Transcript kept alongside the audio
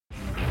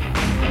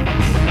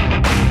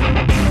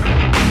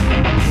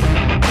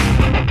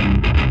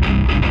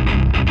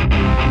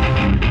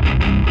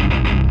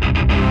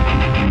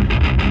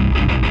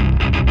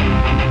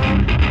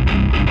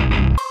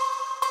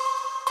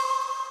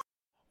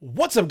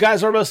What's up,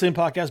 guys? Our Wrestling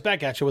Podcast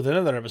back at you with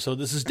another episode.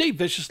 This is Dave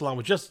Vicious, along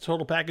with Just the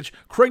Total Package,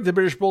 Craig the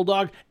British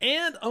Bulldog,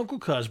 and Uncle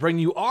Cuz, bringing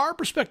you our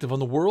perspective on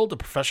the world of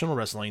professional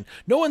wrestling.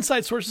 No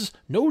inside sources,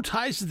 no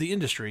ties to the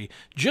industry,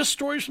 just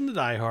stories from the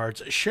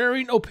diehards,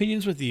 sharing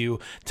opinions with you.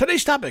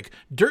 Today's topic,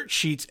 dirt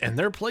sheets and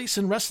their place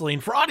in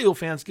wrestling. For audio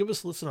fans, give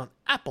us a listen on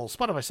Apple,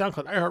 Spotify,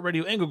 SoundCloud,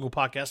 iHeartRadio, and Google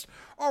Podcasts,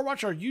 or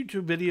watch our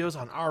YouTube videos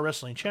on our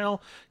wrestling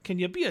channel. Can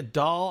you be a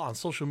doll on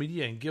social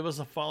media and give us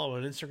a follow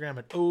on Instagram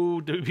at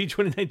O.W.P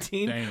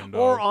 2019?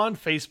 Damn, or on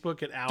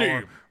Facebook at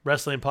Our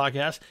Wrestling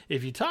Podcast.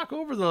 If you talk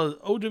over the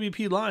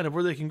O.W.P line of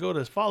where they can go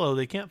to follow,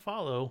 they can't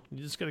follow.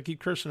 You just got to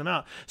keep cursing them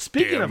out.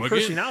 Speaking of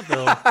cursing out,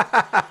 though,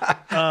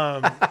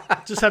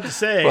 just have to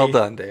say, well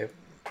done, Dave.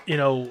 You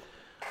know,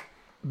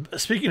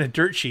 speaking of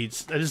dirt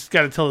sheets, I just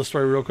got to tell the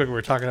story real quick we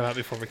were talking about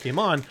before we came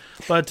on.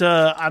 But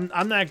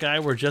I'm that guy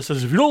where Jess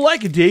says, if you don't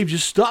like it, Dave,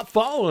 just stop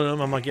following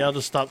him. I'm like, yeah, I'll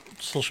just stop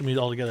social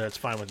media altogether. That's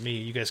fine with me.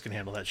 You guys can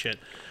handle that shit.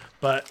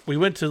 But we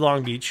went to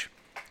Long Beach,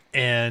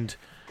 and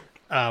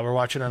we're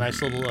watching a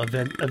nice little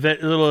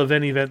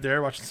event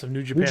there, watching some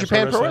New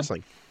Japan Pro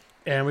Wrestling.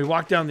 And we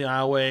walked down the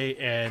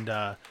aisleway, and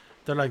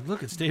they're like,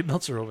 look, it's Dave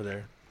Meltzer over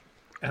there.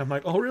 And I'm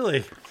like, oh,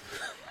 really?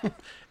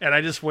 And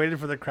I just waited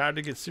for the crowd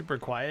to get super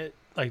quiet,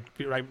 like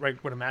right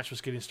when a match was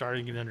getting started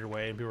and getting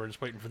underway, and people were just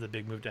waiting for the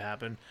big move to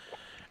happen.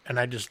 And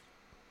I just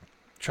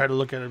tried to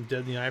look at him dead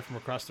in the eye from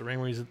across the ring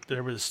where he's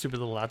there with his stupid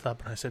little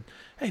laptop, and I said,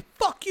 hey,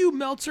 fuck you,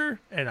 Meltzer.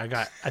 And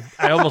I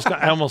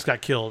almost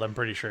got killed, I'm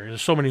pretty sure.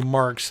 There's so many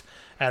marks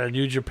at a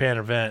New Japan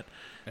event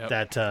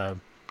that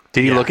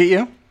did he look at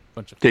you?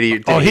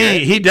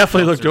 He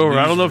definitely looked over.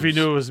 I don't know if he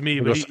knew it was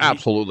me, but he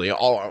absolutely. He's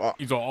all,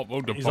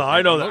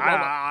 I know that.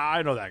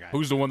 I know that guy.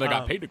 Who's the one that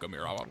got paid to come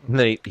here? And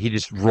then he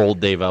just rolled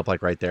Dave up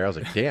like right there. I was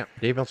like, damn,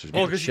 Dave Meltzer's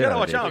getting because shit you gotta out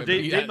watch of out.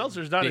 Dave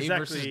Meltzer's not Dave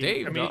exactly versus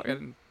Dave.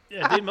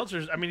 Dave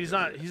Meltzer's. I mean, he's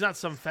not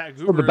some fat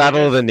guru. For the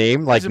battle of the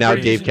name, like now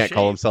Dave can't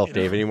call himself shape,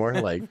 Dave anymore.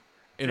 Like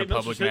in Dave a public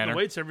Meltzer's manner. the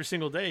weights every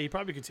single day. He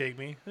probably could take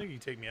me. I think he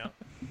could take me out.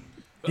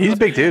 He's a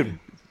big dude.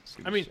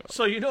 I mean,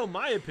 so you know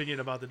my opinion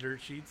about the dirt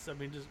sheets. I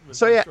mean, just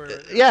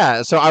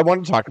so So I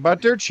want to talk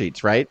about dirt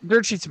sheets, right?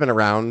 Dirt sheets have been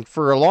around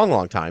for a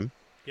long time.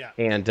 Yeah.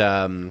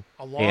 And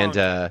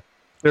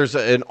there's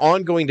an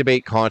ongoing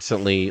debate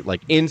constantly,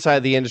 like inside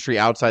the industry,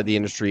 outside the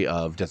industry,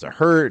 of does it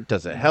hurt,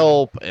 does it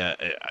help?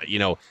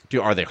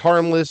 Are they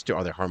harmless?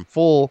 Are they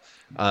harmful?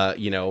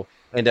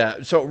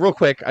 So real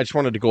quick, I just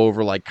wanted to go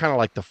over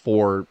kind of the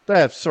four,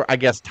 I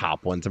guess,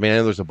 top ones. I mean, I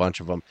know there's a bunch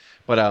of them,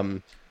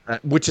 but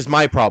which is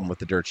my problem with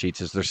the dirt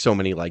sheets is there's so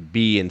many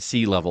B and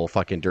C level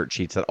fucking dirt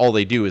sheets that all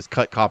they do is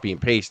cut, copy,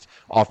 and paste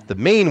off the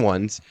main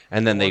ones,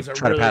 and then they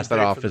try to pass that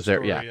off as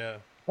their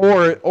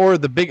Or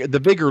the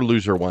bigger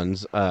loser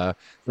ones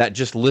that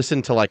just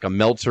listen to a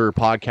Meltzer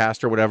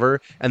podcast or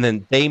whatever, and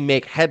then they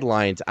make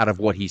headlines out of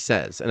what he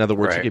says. In other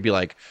words, you could be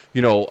like,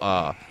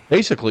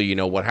 basically,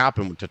 what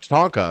happened to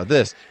Tatanka,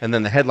 this, and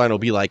then the headline will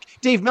be like,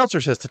 Dave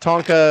Meltzer says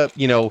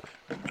Tatanka,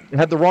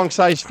 had the wrong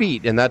size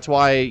feet, and that's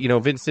why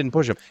Vince didn't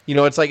push him.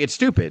 It's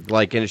stupid,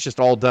 and it's just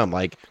all dumb.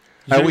 I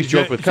always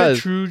joke with Cuz. Is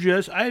that true,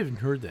 Jess? I haven't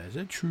heard that. Is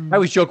that true? I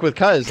always joke with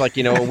Cuz,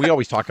 we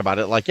always talk about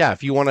it.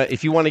 If you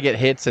want to get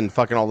hits and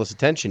fucking all this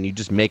attention, you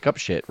just make up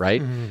shit,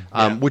 right?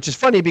 Which is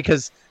funny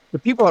because the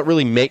people that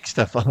really make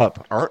stuff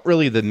up aren't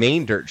really the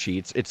main dirt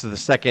sheets. It's the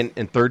second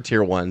and third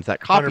tier ones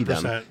that copy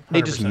 100%, them.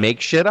 They just make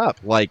shit up.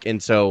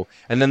 And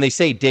then they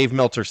say Dave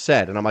Meltzer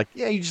said, and I'm like,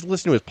 yeah, you just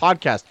listen to his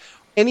podcast.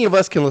 Any of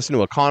us can listen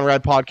to a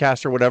Conrad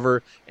podcast or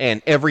whatever,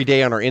 and every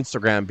day on our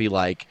Instagram be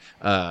like,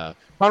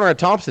 Conrad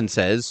Thompson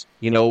says,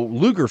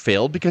 Luger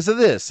failed because of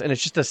this. And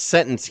it's just a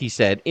sentence he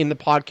said in the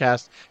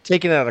podcast,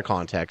 taken out of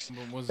context.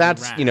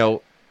 That's, I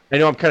know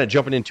I'm kind of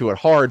jumping into it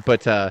hard,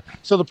 but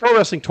so the Pro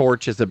Wrestling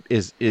Torch is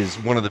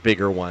one of the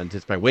bigger ones.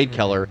 It's by Wade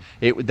Keller.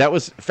 That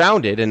was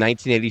founded in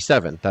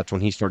 1987. That's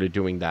when he started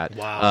doing that.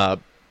 Wow.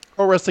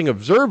 Pro Wrestling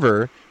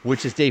Observer,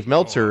 which is Dave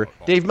Meltzer.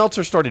 Dave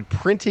Meltzer started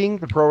printing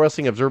the Pro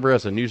Wrestling Observer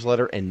as a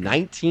newsletter in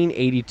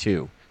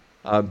 1982.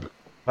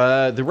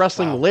 The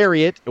Wrestling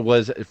Lariat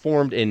was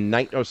formed in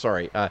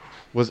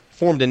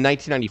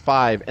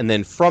 1995, and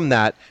then from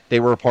that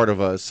they were a part of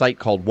a site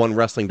called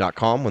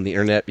OneWrestling.com when the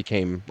internet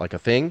became a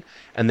thing.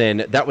 And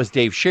then that was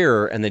Dave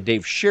Scherer, and then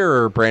Dave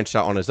Scherer branched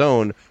out on his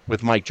own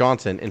with Mike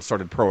Johnson and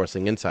started Pro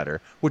Wrestling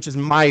Insider, which is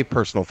my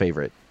personal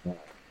favorite.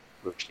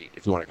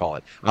 If you want to call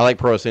it. I like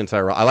Pro Wrestling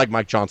Insider. I like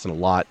Mike Johnson a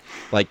lot.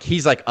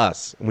 He's like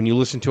us. When you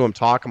listen to him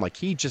talk, I'm like,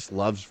 he just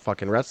loves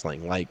fucking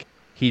wrestling.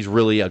 He's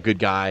really a good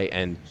guy,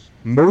 and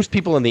most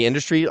people in the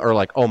industry are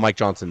like, oh, Mike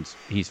Johnson's,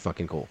 he's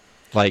fucking cool.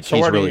 So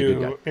he's really a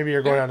good guy. Maybe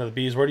you're going down to the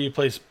B's. Where do you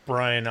place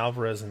Brian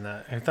Alvarez in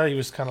that? I thought he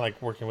was kind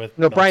of working with...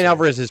 No, Brian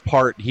Alvarez is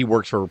he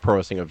works for Pro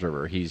Wrestling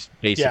Observer. He's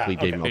basically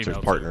Dave Meltzer's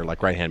partner,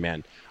 right-hand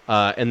man.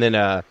 And then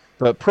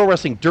the Pro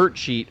Wrestling Dirt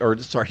Sheet,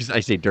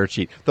 I say Dirt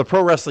Sheet. The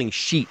Pro Wrestling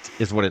Sheet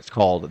is what it's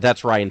called.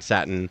 That's Ryan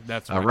Satin.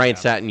 Ryan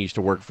Satin used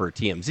to work for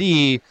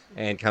TMZ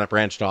and kind of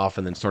branched off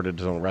and then started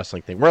his own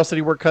wrestling thing. Where else did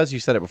he work, Cuz? You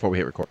said it before we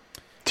hit record.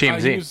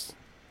 TMZ. He was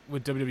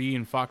with WWE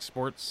and Fox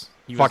Sports.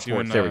 Fox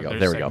Sports. There we go.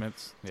 There we go.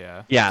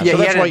 Yeah. Yeah. Yeah. So He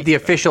that's had why the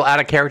official Out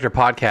of Character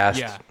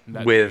podcast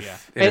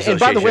and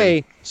by the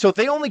way, so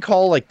they only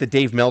call like the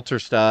Dave Meltzer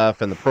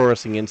stuff and the Pro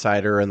Wrestling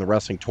Insider and the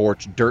Wrestling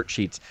Torch dirt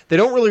sheets. They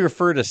don't really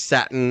refer to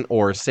Satin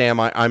or Sam.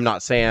 I'm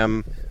not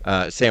Sam.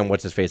 Sam,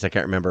 what's his face? I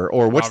can't remember.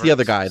 Or what's the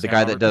other guy? The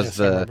guy that does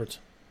the.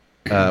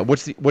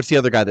 What's the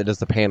other guy that does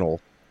the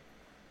panel?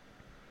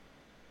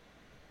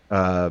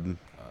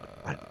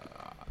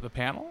 The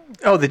panel?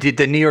 Oh,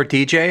 the New York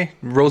DJ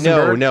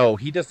Rosenberg. No,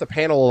 he does the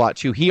panel a lot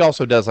too. He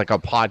also does like a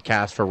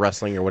podcast for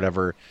wrestling or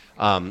whatever.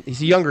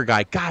 He's a younger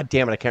guy. God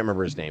damn it, I can't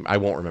remember his name. I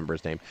won't remember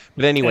his name.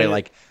 But anyway,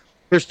 like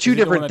there's two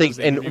different things.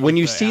 And when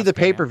you see the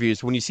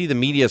pay-per-views, when you see the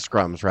media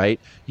scrums, right?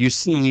 You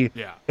see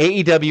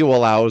AEW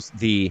allows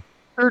the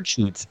dirt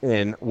sheets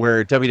in,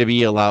 where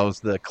WWE allows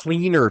the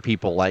cleaner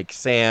people like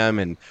Sam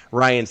and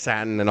Ryan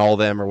Satin and all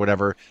them or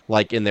whatever,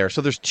 like in there.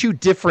 So there's two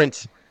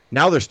different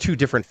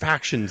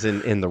factions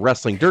in the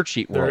wrestling dirt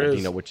sheet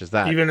world, which is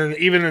that.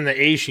 Even in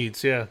the A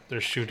sheets,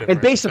 there's two different. And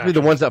basically factions.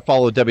 the ones that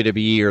follow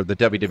WWE or the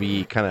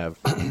WWE kind of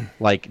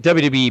like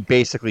WWE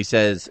basically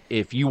says,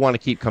 if you want to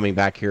keep coming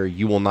back here,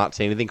 you will not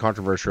say anything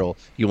controversial.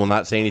 You will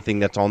not say anything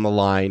that's on the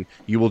line.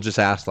 You will just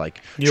ask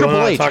like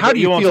Triple H, how do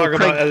you feel?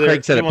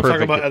 Craig said it perfect. You won't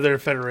talk about other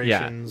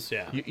federations.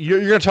 Yeah.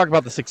 You're going to talk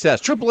about the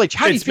success. Triple H,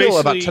 how do you feel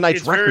about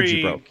tonight's record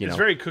you broke? It's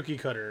very cookie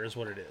cutter is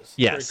what it is.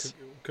 Yes.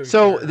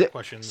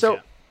 Questions.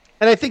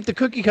 And I think the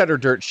cookie cutter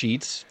dirt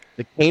sheets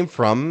that came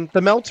from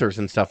the Meltzers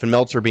and stuff, and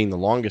Meltzer being the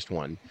longest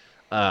one.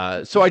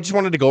 So I just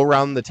wanted to go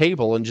around the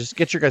table and just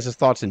get your guys'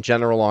 thoughts in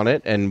general on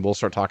it, and we'll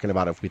start talking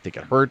about if we think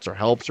it hurts or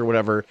helps or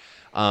whatever.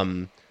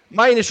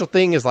 My initial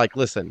thing is like,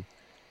 listen,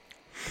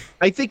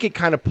 I think it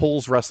kind of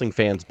pulls wrestling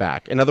fans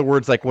back. In other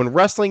words, like when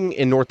wrestling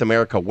in North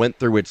America went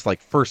through its like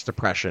first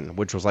depression,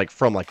 which was like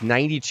from like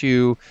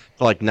 92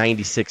 to like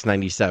 96,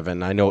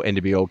 97. I know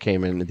NWO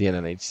came in at the end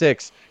of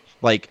 96.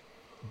 Like,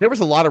 there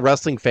was a lot of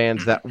wrestling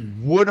fans that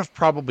would have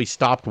probably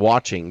stopped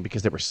watching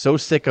because they were so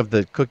sick of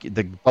the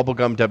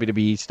bubblegum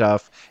WWE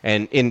stuff.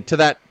 And into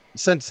that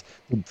sense,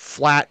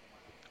 flat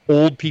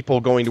old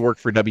people going to work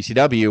for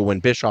WCW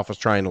when Bischoff was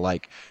trying to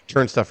like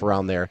turn stuff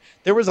around there.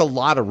 There was a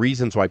lot of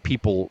reasons why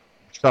people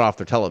shut off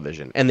their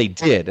television, and they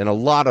did. And a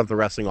lot of the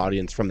wrestling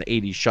audience from the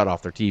 80s shut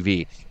off their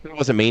TV. It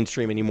wasn't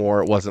mainstream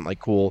anymore. It wasn't like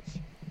cool.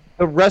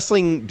 The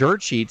wrestling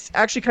dirt sheets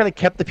actually kind of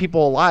kept the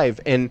people alive,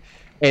 and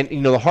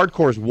the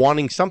hardcore is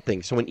wanting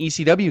something. So when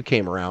ECW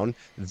came around,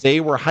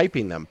 they were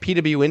hyping them.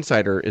 PW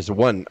Insider is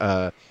one.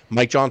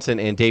 Mike Johnson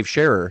and Dave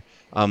Scherer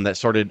that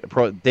started.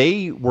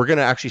 They were going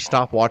to actually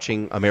stop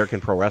watching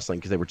American Pro Wrestling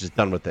because they were just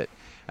done with it.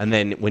 And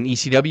then when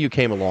ECW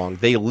came along,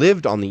 they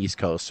lived on the East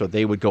Coast, so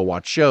they would go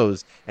watch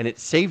shows, and it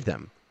saved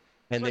them.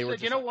 And they were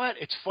you know what?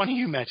 It's funny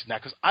you mentioned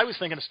that because I was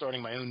thinking of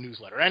starting my own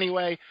newsletter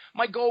anyway.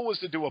 My goal was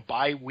to do a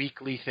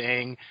bi-weekly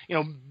thing,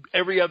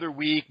 every other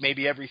week,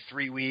 maybe every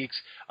 3 weeks,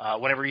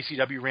 whenever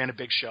ECW ran a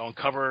big show and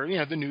cover,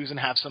 the news and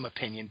have some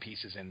opinion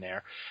pieces in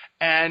there.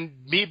 And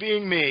me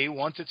being me,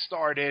 once it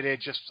started,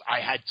 I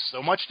had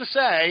so much to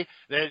say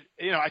that,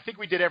 I think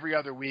we did every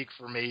other week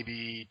for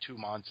maybe 2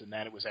 months, and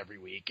then it was every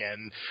week.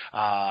 And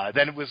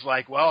then it was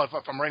like, well,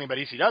 if I'm writing about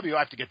ECW, I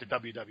have to get the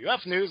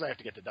WWF news, I have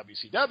to get the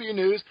WCW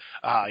news.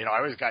 I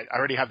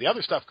already have the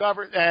other stuff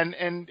covered,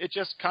 and it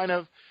just kind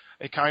of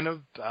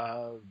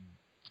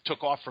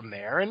took off from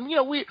there. And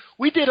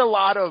we did a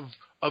lot of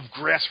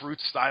grassroots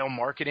style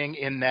marketing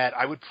in that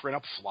I would print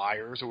up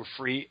flyers or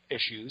free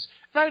issues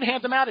and I would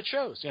hand them out at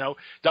shows.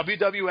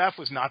 WWF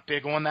was not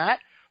big on that,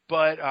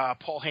 but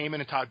Paul Heyman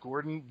and Todd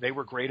Gordon, they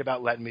were great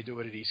about letting me do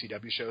it at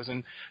ECW shows,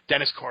 and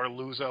Dennis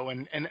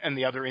Carluzzo and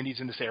the other indies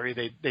in this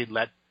area, they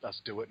let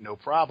us do it no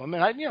problem.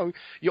 And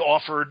you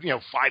offered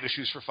 5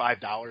 issues for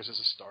 $5 as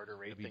a starter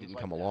rate. Things didn't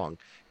come along,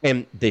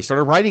 and they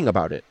started writing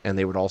about it, and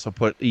they would also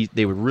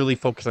they would really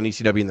focus on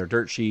ECW in their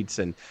dirt sheets.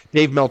 And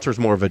Dave Meltzer's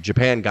more of a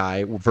Japan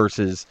guy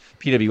versus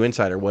PW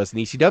Insider was an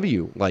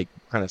ECW like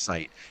kind of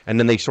site, and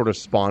then they sort of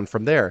spawned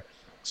from there.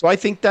 So I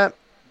think that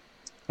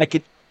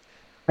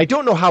I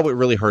don't know how it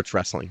really hurts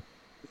wrestling.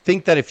 I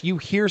think that if you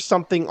hear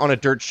something on a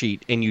dirt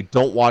sheet and you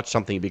don't watch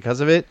something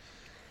because of it,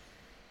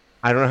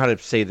 I don't know how to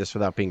say this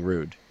without being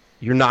rude.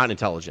 You're not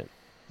intelligent.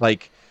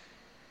 Like,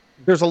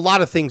 there's a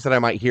lot of things that I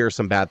might hear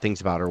some bad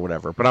things about or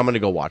whatever, but I'm going to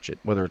go watch it.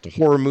 Whether it's a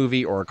horror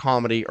movie or a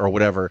comedy or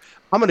whatever,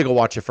 I'm going to go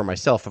watch it for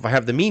myself if I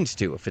have the means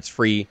to. If it's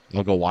free,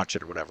 I'll go watch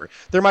it or whatever.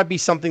 There might be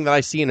something that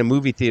I see in a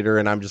movie theater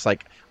and I'm just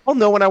like, I'll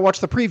know when I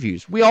watch the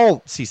previews. We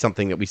all see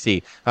something that we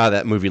see,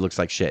 that movie looks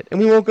like shit, and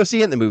we won't go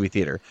see it in the movie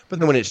theater. But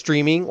then when it's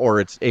streaming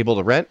or it's able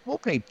to rent, we'll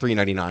pay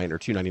 $3.99 or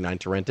 $2.99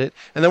 to rent it.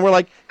 And then we're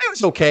like, it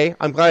was okay.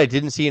 I'm glad I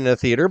didn't see it in a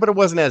theater, but it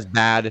wasn't as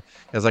bad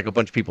as like a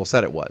bunch of people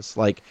said it was.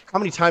 Like, how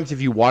many times have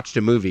you watched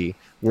a movie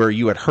where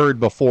you had heard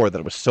before that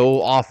it was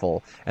so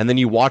awful, and then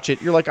you watch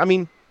it, you're like, I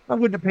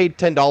wouldn't have paid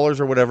 $10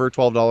 or whatever,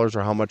 $12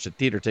 or how much a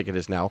theater ticket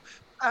is now.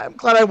 I'm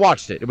glad I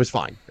watched it. It was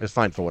fine. It was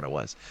fine for what it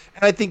was.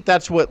 And I think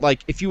that's what,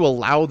 like, if you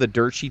allow the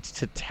dirt sheets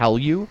to tell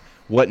you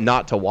what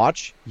not to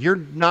watch, you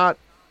don't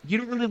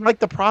really like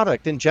the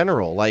product in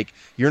general. Like,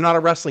 you're not a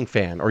wrestling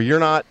fan, or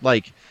you're not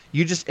like,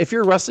 if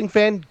you're a wrestling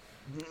fan,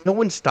 No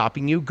one's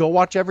stopping you. Go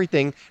watch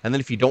everything, and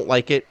then if you don't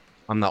like it,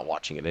 I'm not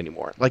watching it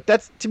anymore. Like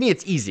that's to me,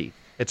 it's easy.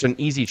 It's an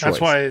easy choice.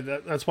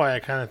 That's why I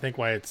kind of think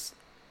why it's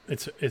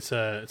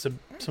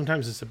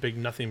sometimes it's a big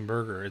nothing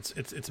burger.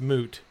 It's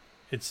moot.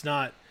 It's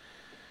not.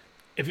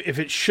 If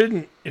it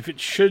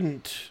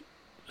shouldn't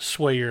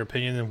sway your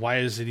opinion, then why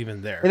is it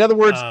even there? In other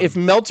words, if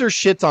Meltzer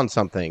shits on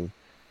something,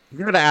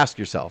 you're going to ask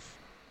yourself,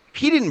 if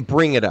he didn't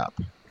bring it up,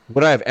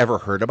 would I have ever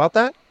heard about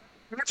that?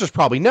 The answer's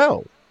probably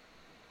no.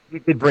 He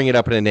did bring it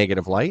up in a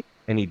negative light,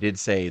 and he did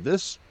say,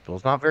 this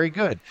feels not very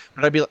good.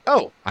 But I'd be like,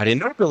 oh, I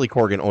didn't know Billy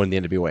Corgan owned the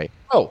NWA.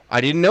 Oh,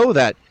 I didn't know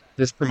that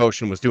this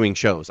promotion was doing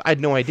shows. I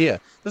had no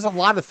idea. There's a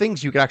lot of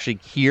things you can actually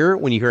hear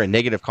when you hear a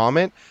negative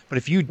comment, but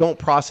if you don't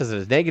process it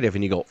as negative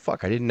and you go,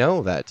 fuck, I didn't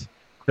know that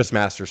Chris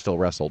Masters still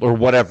wrestled, or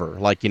whatever,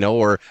 like,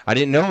 or I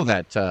didn't know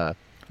that, I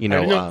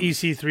didn't know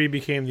EC3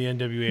 became the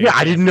NWA. Yeah,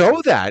 I didn't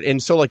know that.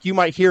 And so, like, you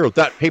might hear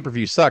that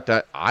pay-per-view sucked.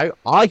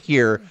 I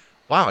hear,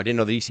 wow, I didn't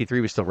know the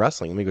EC3 was still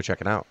wrestling. Let me go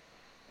check it out.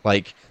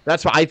 Like,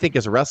 that's what I think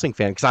as a wrestling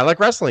fan, because I like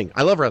wrestling.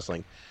 I love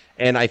wrestling.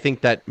 And I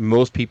think that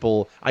most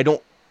people,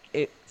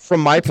 from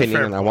my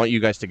opinion, and I want you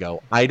guys to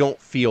go, I don't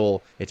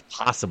feel it's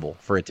possible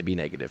for it to be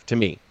negative to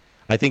me.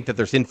 I think that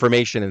there's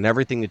information in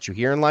everything that you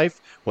hear in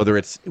life, whether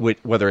it's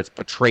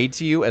portrayed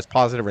to you as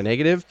positive or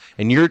negative,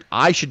 and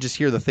I should just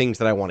hear the things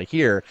that I want to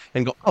hear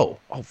and go, oh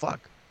fuck,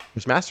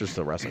 this Masters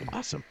still wrestling,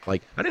 awesome.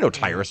 Like, I didn't know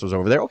Tyrus was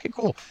over there. Okay,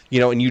 cool.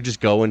 And you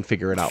just go and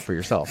figure it out for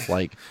yourself.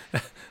 Like,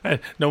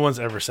 no one's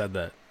ever said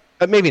that.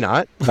 Maybe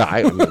not.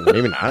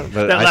 Maybe not.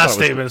 But that last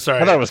statement.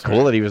 Sorry, I thought it was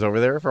cool that he was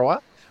over there for a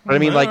while. But I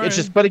mean, like, it's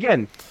just. But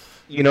again.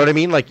 You know what I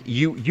mean? Like,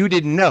 you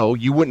didn't know,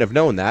 you wouldn't have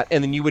known that,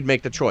 and then you would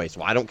make the choice.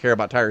 Well, I don't care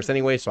about Tyrus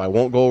anyway, so I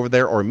won't go over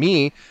there. Or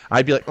me,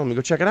 I'd be like, let me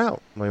go check it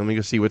out. Like, let me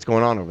go see what's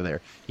going on over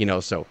there.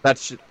 So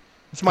that's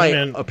my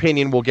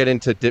opinion. We'll get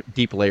into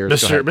deep layers.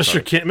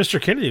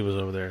 Mr. Kennedy was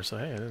over there, so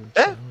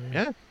hey.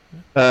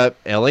 Yeah.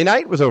 LA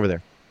Knight was over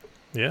there.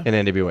 Yeah. In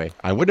NWA.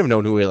 I wouldn't have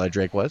known who Eli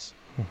Drake was.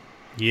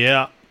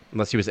 Yeah.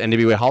 Unless he was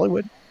NWA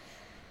Hollywood.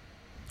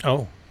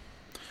 Oh.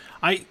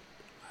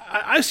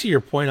 I see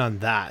your point on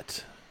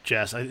that,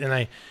 Jess,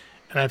 and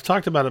I've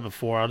talked about it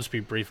before. I'll just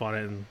be brief on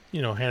it, and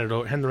hand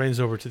the reins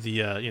over to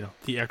the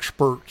the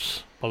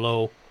experts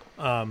below.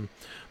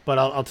 But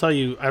I'll tell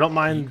you, I don't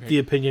mind the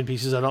opinion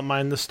pieces. I don't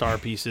mind the star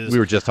pieces. We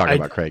were just talking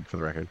about Craig, for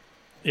the record.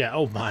 Yeah.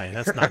 Oh my,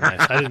 that's not nice.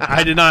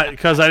 I did not,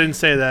 because I didn't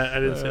say that. I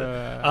didn't say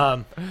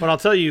that. But I'll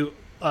tell you,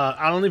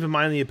 I don't even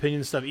mind the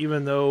opinion stuff,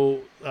 even though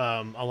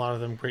a lot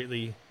of them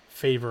greatly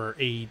favor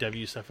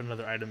AEW stuff and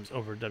other items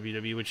over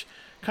WWE, which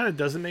kind of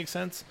doesn't make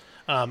sense.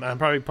 And I'm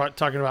probably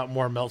talking about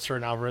more Meltzer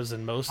and Alvarez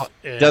than most.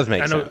 It does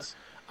make sense.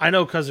 I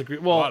know because it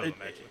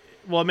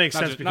makes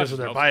sense because of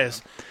their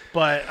bias.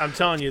 But I'm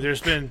telling you,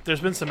 there's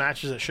been some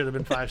matches that should have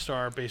been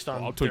 5-star based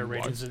on their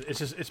ratings.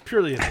 It's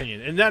purely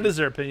opinion, and that is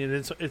their opinion.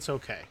 It's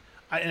okay,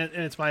 and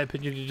it's my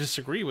opinion to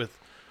disagree with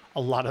a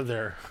lot of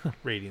their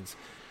ratings.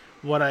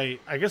 What I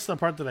guess the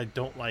part that I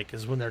don't like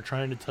is when they're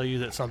trying to tell you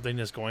that something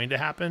is going to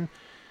happen.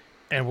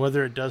 And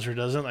whether it does or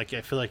doesn't, like,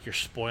 I feel like you're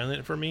spoiling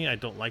it for me. I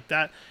don't like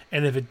that.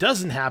 And if it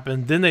doesn't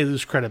happen, then they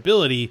lose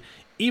credibility,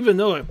 even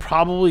though it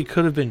probably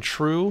could have been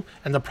true.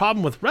 And the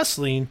problem with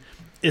wrestling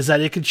is that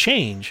it could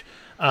change.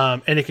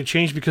 And it could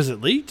change because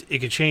it leaked. It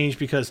could change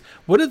because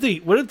what if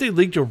they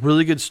leaked a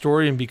really good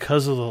story, and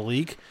because of the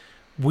leak,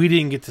 we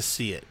didn't get to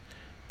see it?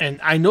 And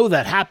I know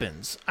that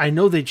happens. I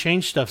know they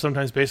change stuff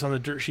sometimes based on the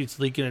dirt sheets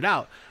leaking it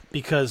out,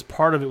 because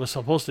part of it was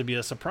supposed to be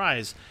a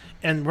surprise,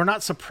 and we're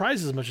not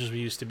surprised as much as we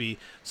used to be.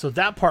 So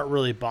that part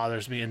really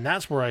bothers me, and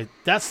that's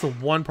the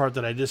one part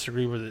that I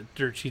disagree with. The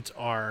dirt sheets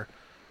are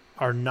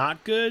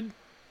not good,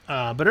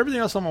 but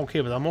everything else I'm okay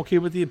with. I'm okay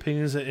with the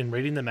opinions and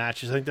rating the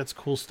matches. I think that's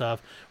cool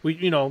stuff.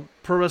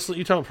 Pro wrestling.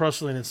 You talk about Pro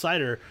Wrestling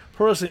Insider.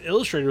 Pro Wrestling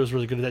Illustrated was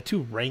really good at that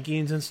too.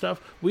 Rankings and stuff.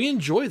 We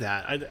enjoy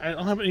that. I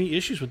don't have any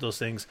issues with those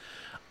things.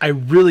 I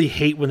really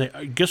hate when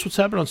they guess what's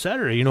happening on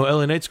Saturday.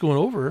 LA Knight's going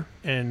over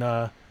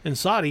in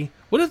Saudi.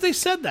 What if they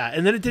said that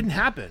and then it didn't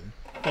happen?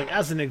 Like,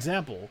 as an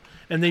example,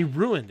 and they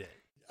ruined it.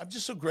 I'm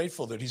just so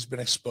grateful that he's been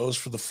exposed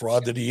for the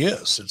fraud that he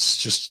is. It's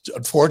just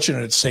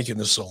unfortunate it's taken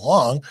this so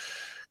long,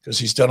 because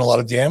he's done a lot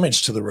of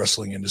damage to the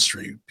wrestling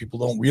industry. People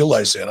don't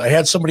realize that. I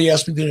had somebody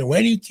ask me today,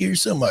 why do you care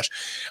so much?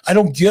 I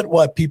don't get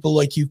why people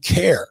like you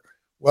care.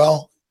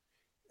 Well,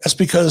 that's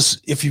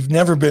because if you've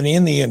never been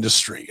in the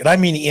industry, and I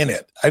mean in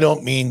it, I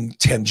don't mean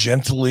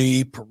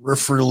tangentially,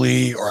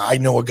 peripherally, or I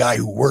know a guy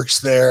who works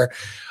there.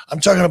 I'm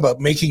talking about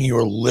making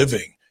your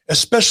living,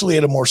 especially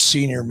at a more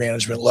senior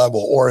management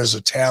level or as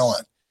a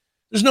talent.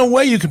 There's no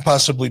way you can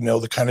possibly know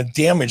the kind of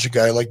damage a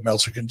guy like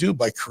Meltzer can do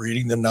by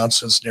creating the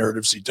nonsense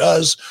narratives he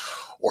does,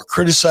 or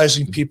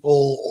criticizing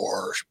people,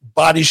 or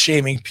body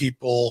shaming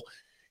people.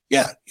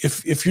 Yeah,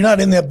 if you're not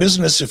in that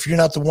business, if you're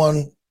not the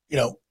one,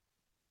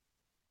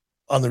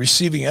 on the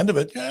receiving end of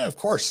it, yeah, of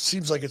course, it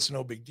seems like it's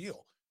no big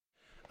deal.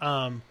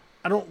 I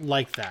don't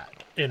like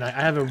that, and I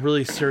have a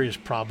really serious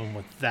problem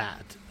with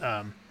that,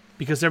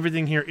 because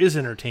everything here is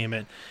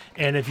entertainment,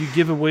 and if you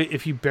give away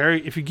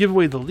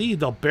the lead,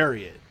 they'll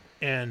bury it,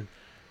 and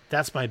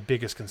That's my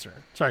biggest concern.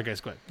 Sorry,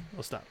 guys. Go ahead.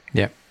 We'll stop.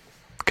 Yeah.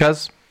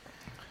 Because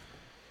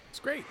it's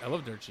great. I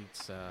love dirt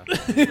sheets.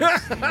 That's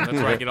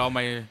where I get all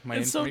my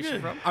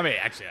information from. I mean,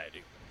 actually, I do.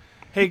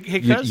 Hey,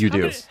 Cuz. You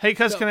do. Hey,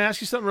 Cuz, can I ask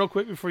you something real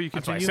quick before you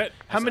continue?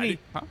 How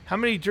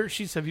many dirt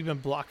sheets have you been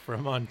blocked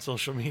from on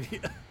social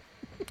media?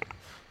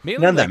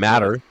 Mainly None that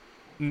matter.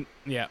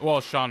 Yeah,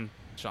 well, Sean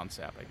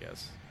Sapp, I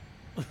guess,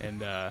 and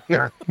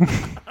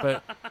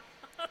but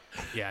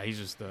yeah, he's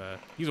just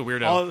he's a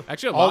weirdo.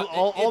 Actually,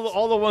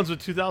 all the ones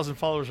with 2,000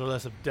 followers or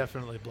less have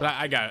definitely blocked. But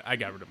I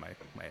got rid of my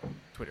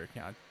Twitter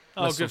account.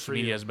 Less social social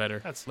media is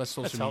better. Less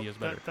social media is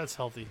better. That's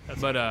healthy.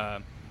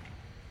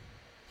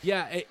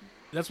 Yeah,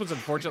 that's what's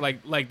unfortunate.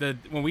 Like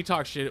when we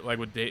talk shit like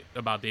with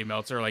about Dave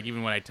Meltzer, like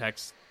even when I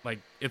text, like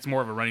it's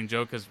more of a running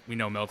joke because we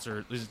know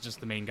Meltzer is just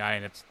the main guy,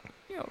 and it's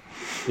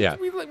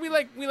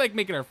we like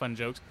making our fun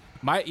jokes.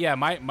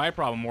 My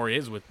problem more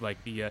is with like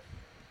the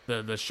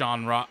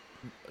Sean Rock.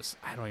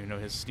 I don't even know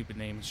his stupid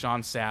name.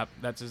 Sean Sapp,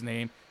 that's his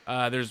name.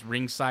 There's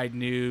Ringside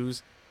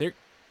News.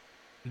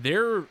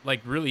 They're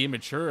like really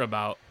immature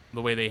about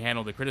the way they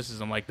handle the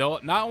criticism. Like they'll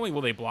not only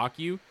will they block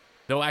you,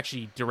 they'll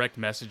actually direct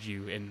message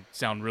you and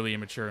sound really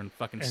immature and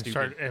fucking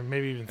stupid. And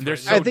maybe even. And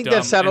so I think dumb,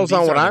 that settles and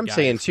on these what are the I'm guys.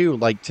 saying too.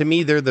 Like to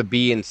me, they're the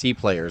B and C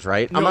players,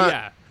 right? No,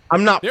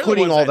 I'm not They're the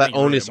putting ones all I that think are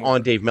onus more-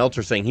 on Dave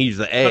Meltzer saying he's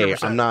the A.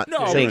 100%. I'm not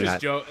No, saying we that.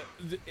 just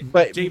But-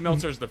 but Dave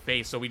Meltzer's the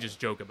face, so we just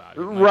joke about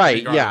it. Like,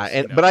 Right, yeah,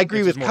 regardless, but I agree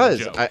it's with just more of a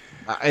Cuz. joke.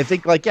 I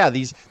think like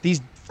these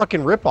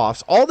fucking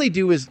ripoffs. All they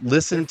do is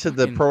listen to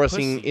the fucking Pro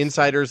Wrestling pussies.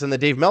 Insiders and the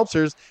Dave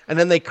Meltzers, and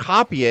then they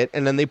copy it,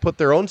 and then they put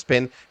their own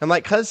spin. And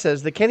like Cuz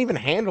says, they can't even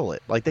handle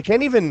it. Like they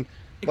can't even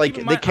like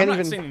Keep in they mind, can't I'm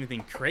even. not saying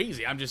anything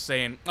crazy. I'm just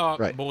saying,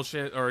 Right.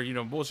 bullshit, or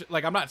bullshit.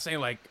 Like I'm not saying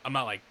like I'm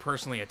not like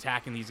personally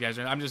attacking these guys.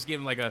 I'm just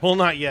giving like a. Well,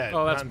 not yet.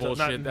 Oh, that's Not until-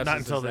 bullshit. Not, That's not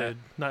just until that. they.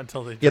 Not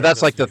until they. Yeah,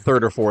 that's like the third.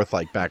 third or fourth,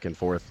 like back and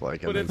forth,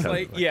 like. But and then it's kind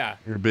like, of yeah,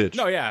 you're a bitch.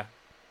 no, yeah.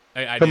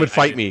 I Come did- and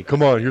fight I me. did-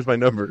 Come on, here's my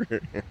number.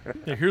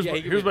 Yeah, here's Yeah, my,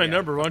 you can here's be- my yeah,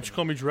 number. Why don't you fucking-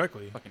 call me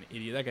directly? Fucking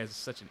idiot. That guy's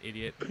such an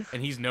idiot,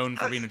 and he's known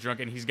for being a drunk,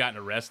 and he's gotten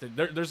arrested.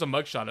 There's a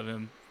mugshot of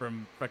him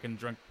from fucking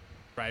drunk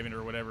driving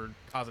or whatever,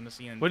 causing a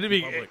scene. Would it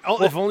be? in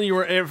public. If only you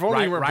were. If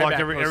only you were Ryback blocked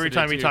every posted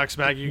time it he too. talks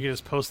smack. You can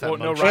just post that. Well,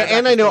 no, mugshot. Ryback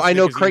And was I know supposed to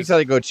because Craig's he was- got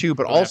to go too,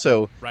 but Oh, yeah.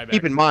 also Ryback.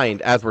 keep in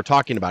mind as we're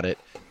talking about it,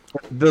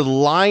 the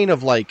line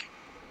of like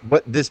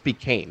what this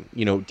became.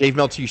 Dave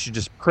Meltzer used to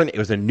just print it. It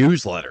was a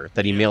newsletter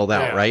that he mailed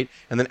out, Yeah. right?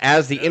 And then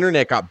as the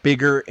internet got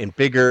bigger and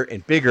bigger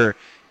and bigger,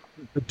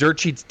 the dirt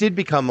sheets did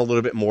become a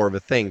little bit more of a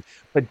thing.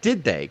 But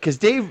did they? Because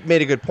Dave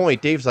made a good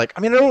point. Dave's like,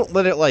 I don't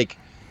let it like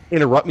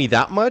interrupt me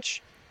that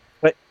much.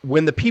 But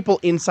when the people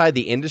inside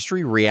the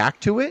industry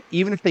react to it,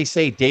 even if they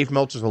say Dave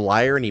Meltzer's a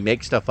liar and he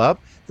makes stuff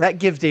up, that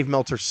gives Dave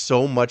Meltzer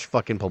so much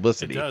fucking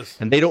publicity. It does.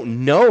 And they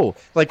don't know.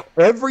 Like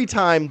every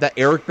time that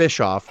Eric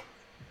Bischoff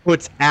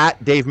puts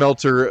at Dave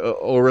Meltzer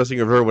or Wrestling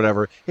or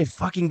whatever, it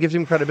fucking gives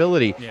him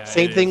credibility. Yeah,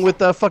 Same it thing is. with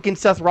fucking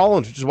Seth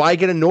Rollins, which is why I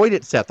get annoyed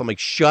at Seth. I'm like,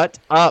 shut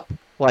up.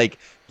 Like,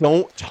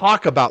 don't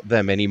talk about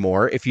them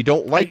anymore if you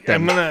don't like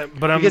them.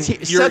 Because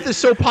Seth is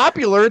so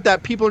popular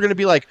that people are going to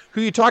be like, who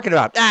are you talking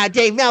about?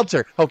 Dave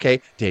Meltzer. Okay,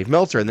 Dave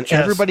Meltzer. And then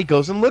everybody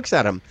goes and looks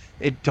at him.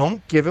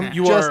 Don't give him,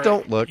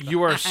 don't look.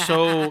 You are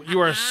so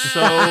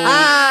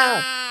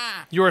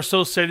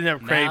setting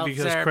up Craig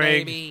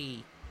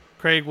because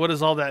Craig, what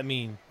does all that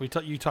mean?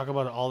 You talk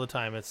about it all the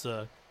time. It's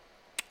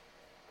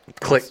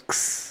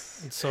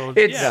clicks. So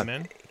It's- yeah,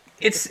 man.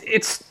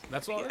 It's.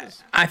 That's all it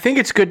is. I think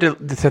it's good to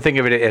think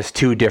of it as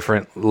two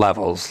different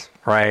levels,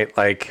 right?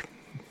 Like,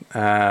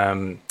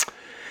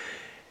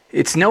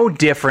 it's no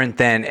different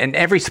than, and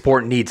every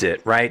sport needs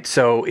it, right?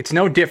 So it's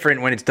no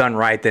different when it's done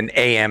right than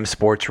AM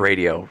sports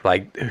radio.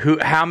 Like,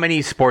 how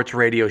many sports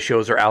radio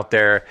shows are out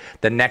there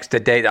the next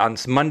day on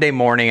Monday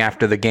morning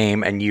after the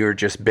game, and you're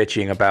just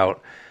bitching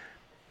about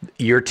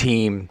your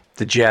team,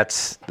 the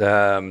Jets,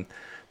 the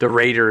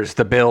Raiders,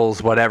 the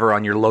Bills, whatever,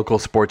 on your local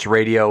sports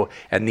radio,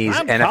 and these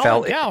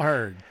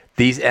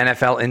These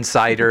NFL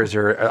insiders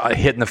are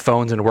hitting the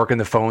phones and working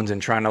the phones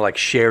and trying to like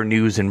share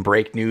news and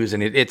break news,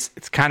 and it's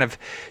kind of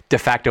de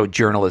facto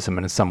journalism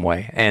in some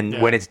way. And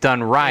when it's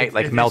done right,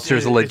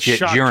 Meltzer's a legit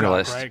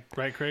journalist,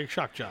 right, Craig?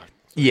 Shock jock.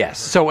 Yes.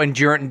 So,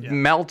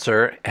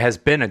 Meltzer has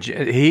been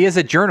he is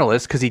a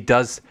journalist because he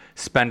does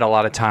spend a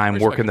lot of time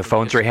working the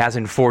phones, or he has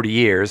in 40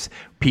 years,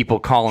 people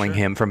calling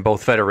him from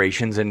both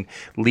federations and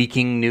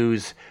leaking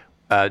news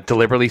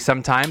deliberately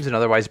sometimes, and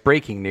otherwise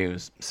breaking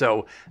news.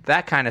 So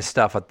that kind of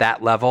stuff at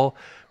that level,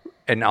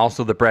 and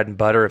also the bread and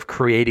butter of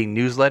creating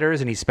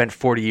newsletters. And he spent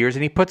 40 years,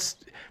 and he puts,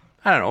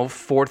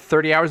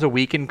 30 hours a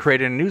week in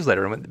creating a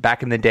newsletter.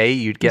 Back in the day,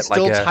 you'd get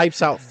still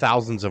types out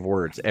thousands of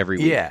words every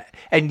week. Yeah,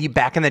 and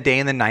back in the day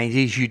in the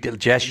 90s,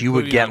 you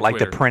would get like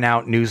the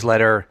printout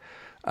newsletter.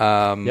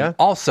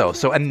 Also,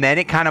 so and then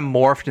it kind of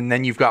morphed, and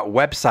then you've got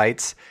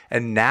websites,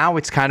 and now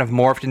it's kind of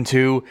morphed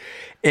into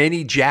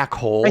any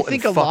jackhole. I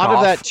think a lot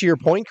of that, to your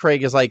point,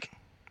 Craig, is like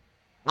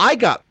I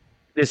got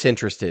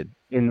disinterested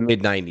in the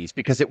mid 90s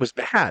because it was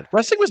bad.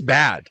 Wrestling was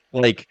bad.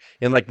 Like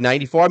in like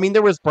 94. I mean,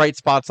 there was bright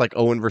spots like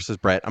Owen versus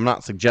Brett. I'm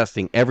not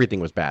suggesting everything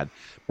was bad.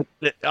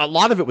 But a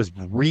lot of it was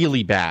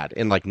really bad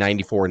in like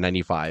 94 and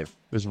 95. It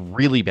was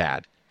really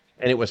bad.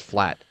 And it was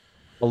flat.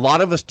 A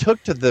lot of us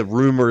took to the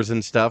rumors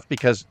and stuff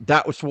because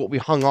that was what we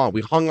hung on.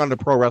 We hung on to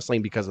pro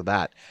wrestling because of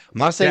that. I'm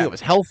not saying it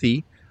was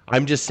healthy.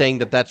 I'm just saying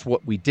that that's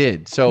what we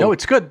did. So no,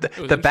 it's good.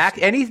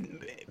 Any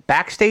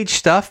backstage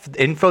stuff,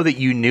 info that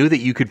you knew that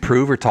you could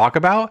prove or talk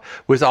about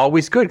was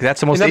always good.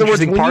 That's the most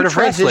interesting part of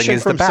wrestling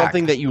is the back.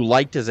 Something that you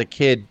liked as a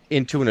kid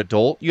into an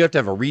adult, you have to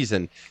have a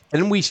reason.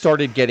 And then we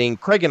started getting,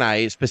 Craig and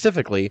I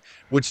specifically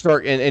would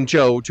start, and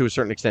Joe to a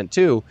certain extent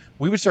too,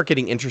 we would start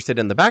getting interested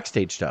in the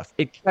backstage stuff.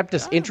 It kept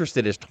us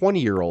interested as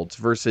 20-year-olds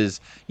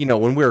versus,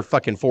 when we were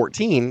fucking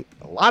 14,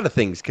 a lot of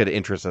things could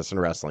interest us in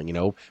wrestling,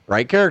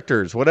 bright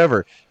characters,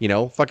 whatever,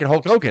 fucking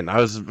Hulk Hogan. I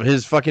was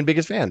his fucking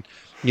biggest fan.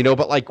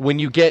 But like when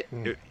you get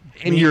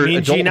in your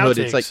adulthood,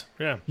 it's like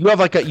you have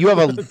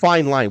a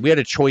fine line. We had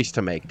a choice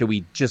to make. Do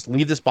we just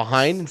leave this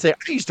behind and say,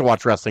 I used to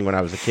watch wrestling when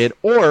I was a kid,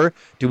 or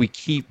do we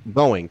keep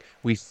going?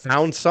 We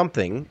found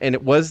something, and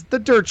it was the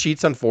dirt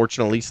sheets,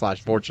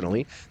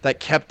 unfortunately/fortunately, that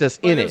kept us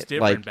in it. It was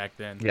different back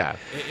then. Yeah,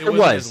 it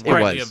was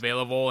widely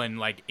available and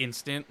like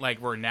instant. Like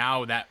where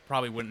now that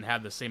probably wouldn't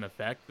have the same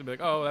effect. It'd be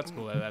like, oh, that's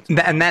cool. That's cool.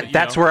 And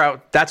that's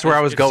where I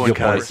was going,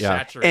 because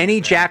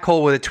any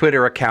jackhole with a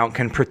Twitter account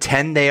can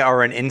pretend they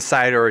are an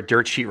insider or a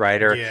dirt sheet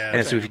writer. Yeah,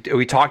 and so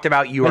we talked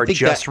about you are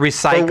just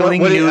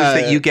recycling news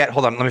that you get.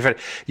 Hold on, let me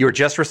finish. You're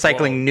just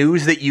recycling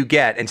news that you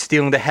get and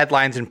stealing the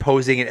headlines and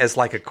posing it as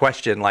like a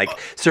question, like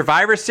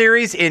Survivor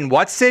Series in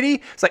what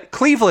city? It's like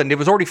Cleveland. It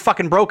was already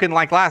fucking broken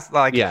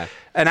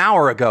an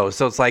hour ago.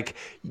 So it's like,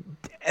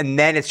 and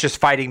then it's just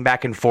fighting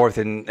back and forth,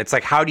 and it's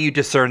like, how do you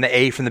discern the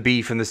A from the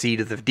B from the C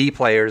to the D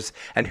players,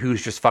 and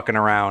who's just fucking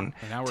around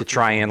to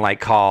try and like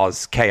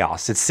cause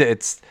chaos?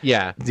 It's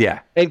yeah.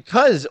 And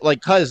cause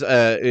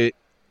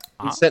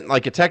he sent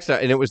like a text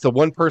out, and it was the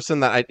one person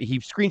that he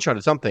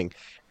screenshotted something,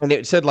 and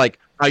it said like,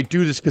 I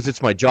do this because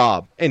it's my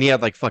job, and he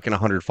had like fucking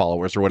 100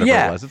 followers or whatever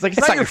it was. It's like,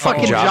 it's not your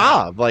fucking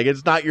job. Like,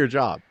 it's not your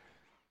job.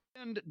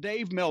 And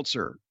Dave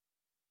Meltzer,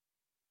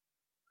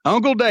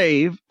 Uncle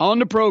Dave, on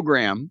the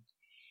program,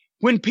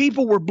 when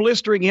people were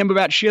blistering him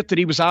about shit that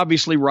he was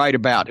obviously right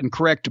about and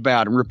correct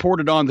about and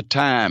reported on the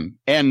time,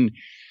 and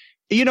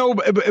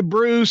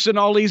Bruce and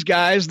all these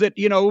guys that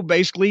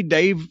basically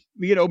Dave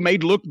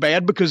made look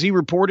bad because he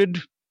reported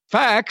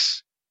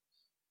facts,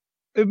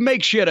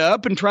 make shit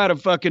up and try to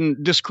fucking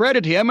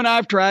discredit him. And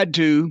I've tried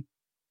to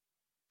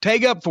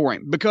take up for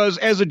him because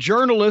as a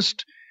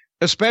journalist,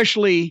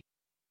 especially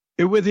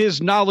with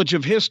his knowledge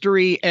of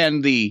history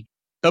and the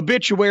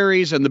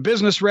obituaries and the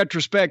business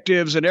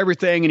retrospectives and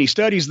everything, and he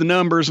studies the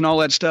numbers and all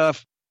that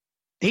stuff,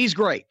 he's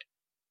great.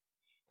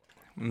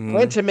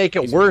 And to make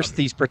it worse,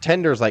 these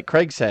pretenders, like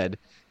Craig said,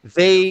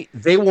 they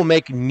will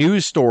make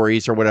news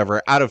stories or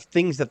whatever out of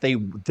things that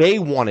they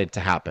wanted to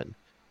happen.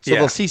 So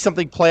they'll see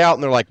something play out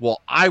and they're like,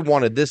 well, I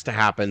wanted this to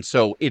happen,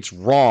 so it's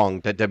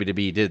wrong that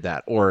WWE did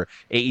that or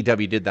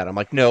AEW did that. I'm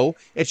like, no,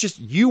 it's just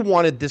you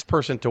wanted this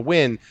person to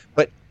win,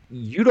 but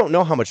you don't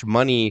know how much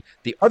money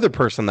the other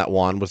person that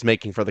won was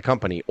making for the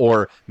company,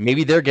 or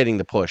maybe they're getting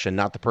the push and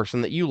not the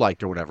person that you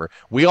liked or whatever.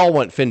 We all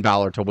want Finn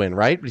Balor to win,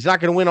 right? But he's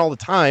not going to win all the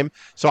time,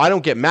 so I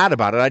don't get mad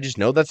about it. I just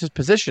know that's his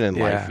position in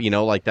life,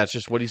 like that's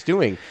just what he's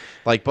doing.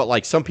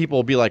 But some people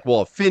will be like,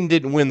 well, if Finn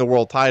didn't win the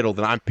world title,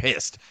 then I'm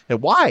pissed. And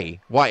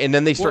why? And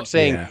then they start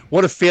saying,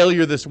 what a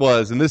failure this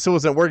was, and this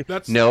wasn't working.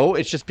 No,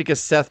 it's just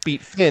because Seth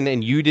beat Finn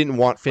and you didn't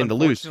want Finn to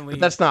lose. But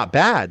that's not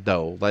bad,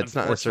 though. That's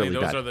not necessarily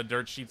bad. Those are the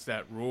dirt sheets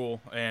that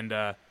rule, and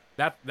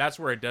that's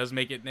where it does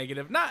make it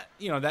negative. Not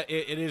that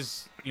it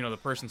is the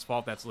person's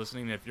fault that's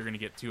listening. If you're going to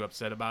get too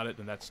upset about it,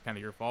 then that's kind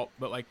of your fault.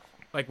 But like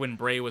when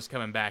Bray was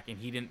coming back and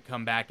he didn't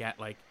come back at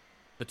like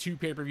the 2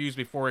 pay-per-views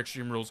before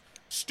Extreme Rules,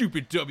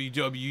 stupid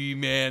WWE,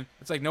 man.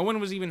 It's like no one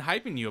was even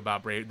hyping you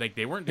about Bray. Like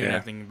they weren't doing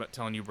anything but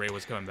telling you Bray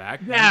was coming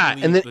back. Yeah,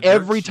 and then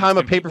every time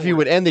a pay-per-view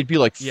would end, they'd be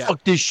like,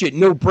 fuck this shit,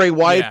 no Bray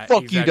Wyatt,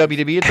 fuck you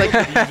WWE. It's like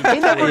they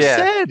never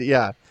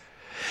said,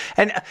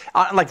 And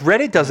like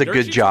Reddit does a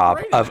good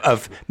job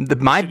of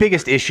my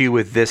biggest issue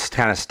with this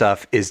kind of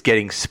stuff is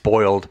getting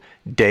spoiled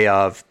day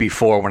of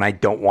before when I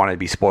don't want to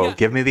be spoiled. Yeah.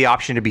 Give me the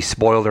option to be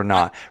spoiled or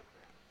not.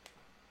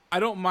 I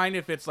don't mind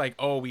if it's like,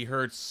 oh, we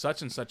heard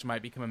such and such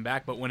might be coming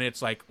back, but when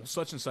it's like, well,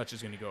 such and such is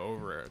going to go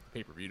over at the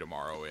pay-per-view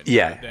tomorrow. And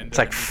then it's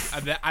like,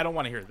 I don't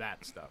want to hear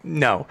that stuff.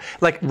 No,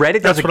 like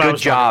Reddit does a good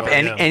job,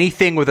 and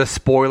anything with a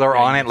spoiler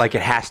on it, like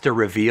it has to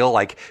reveal,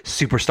 like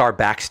Superstar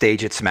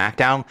backstage at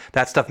SmackDown,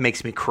 that stuff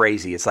makes me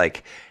crazy. It's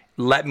like,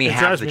 let me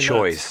have the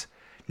choice.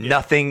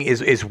 Nothing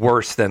is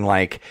worse than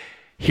like,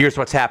 here's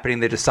what's happening.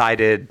 They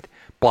decided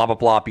blah blah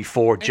blah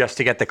before just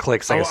to get the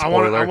clicks, like a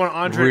spoiler. I want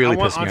Andre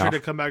to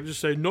come back and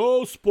just say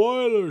no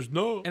spoilers,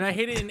 no. And I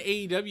hate it in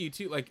AEW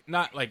too. Like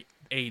not like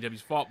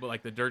AEW's fault, but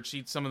like the dirt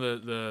sheets. Some of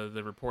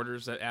the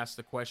reporters that ask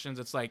the questions,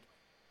 it's like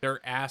they're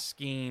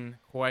asking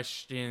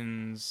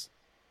questions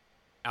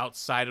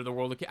outside of the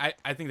world of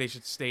I think they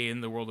should stay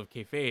in the world of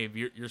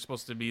kayfabe. You're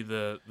supposed to be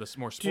the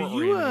more sport Do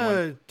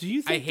oriented.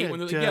 you think I hate that,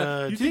 when they're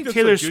like, do you think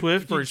Taylor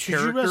Swift should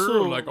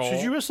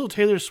you wrestle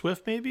Taylor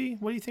Swift maybe?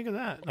 What do you think of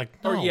that? Like,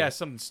 or yeah,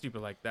 something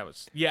stupid like that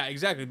was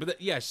exactly. But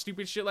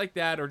stupid shit like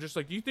that, or just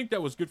like, do you think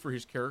that was good for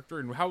his character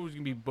and how was he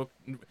gonna be booked?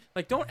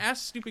 Like, don't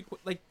ask stupid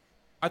like.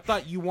 I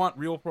thought you want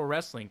real pro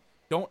wrestling.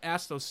 Don't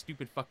ask those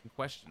stupid fucking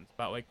questions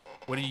about like,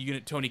 what are you gonna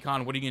Tony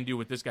Khan? What are you gonna do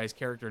with this guy's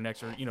character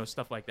next, or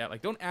stuff like that.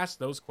 Like, don't ask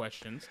those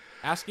questions.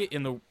 Ask it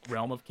in the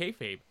realm of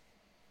kayfabe.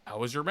 How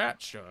was your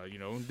match?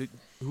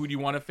 Who do you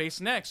want to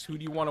face next? Who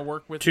do you want to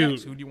work with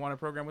next? Who do you want to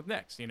program with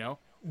next?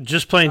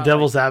 Just playing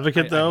devil's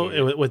advocate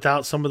though,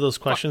 without some of those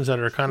questions that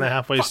are kind of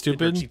halfway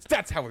stupid.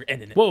 That's how we're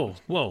ending it.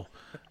 Whoa.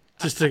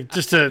 Just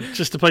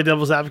to play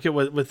devil's advocate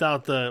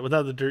without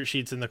the dirt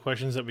sheets and the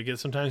questions that we get,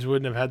 sometimes we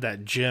wouldn't have had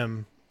that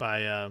gym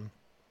by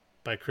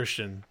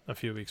Christian a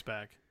few weeks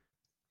back.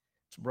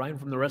 It's Brian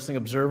from the Wrestling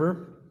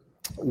Observer.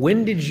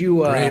 When did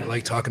you great,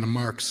 like talking to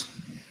Marks.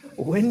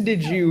 When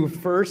did you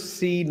first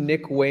see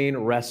Nick Wayne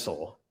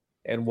wrestle?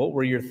 And what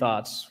were your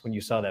thoughts when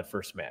you saw that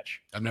first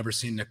match? I've never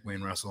seen Nick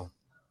Wayne wrestle.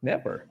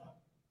 Never.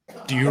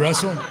 Do you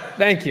wrestle?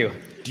 Thank you.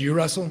 Do you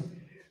wrestle?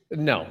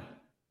 No.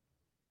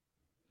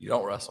 You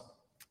don't wrestle.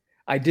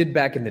 I did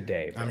back in the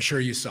day. I'm sure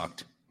you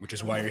sucked, which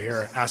is why you're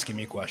here asking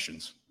me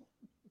questions.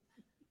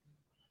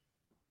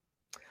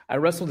 I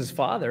wrestled his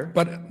father.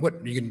 But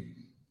what did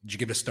you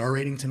give a star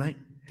rating tonight?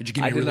 Did you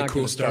give me a really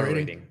cool star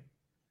rating?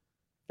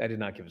 I did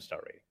not give a star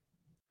rating.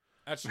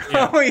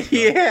 Oh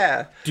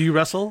yeah. Do you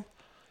wrestle?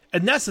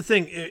 And that's the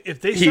thing.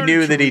 If they he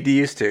knew that he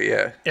used to,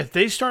 yeah. If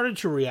they started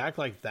to react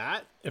like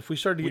that, if we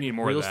started to get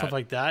more real stuff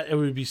like that, it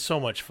would be so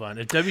much fun.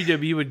 If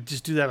WWE would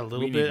just do that a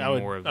little bit,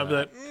 I'd be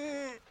like.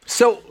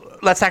 So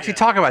let's actually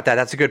talk about that.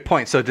 That's a good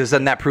point. So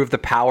doesn't that prove the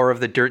power of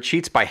the dirt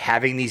sheets by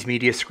having these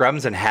media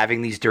scrums and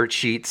having these dirt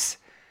sheets?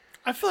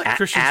 I feel like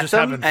Christian's just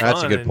having fun.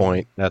 That's a good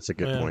point. That's a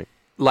good point.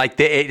 Like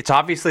it's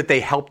obvious that they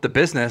help the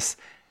business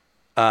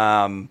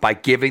by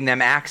giving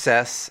them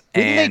access.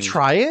 Didn't they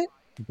try it?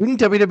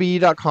 Didn't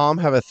WWE.com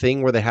have a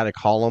thing where they had a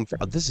column?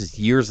 This is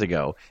years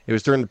ago. It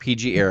was during the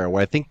PG era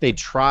where I think they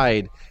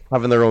tried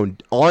having their own,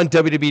 on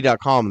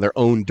WWE.com, their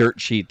own dirt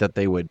sheet that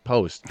they would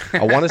post.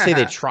 I want to say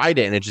they tried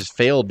it and it just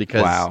failed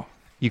because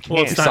you can't.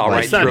 Well,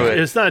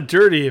 it's not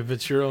dirty if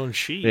it's your own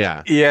sheet.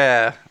 Yeah.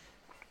 Yeah.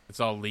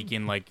 It's all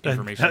leaking like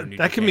information.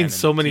 That can mean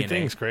so many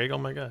things, Craig. Oh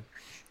my god.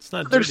 It's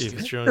not dirty if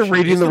it's your own sheet. They're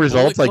reading the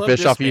results like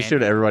Bischoff used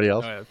to everybody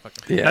else.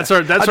 Yeah. That's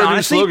our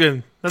new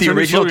slogan. The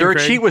original dirt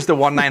sheet was the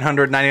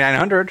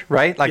 1-900-9900,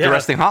 right? Like the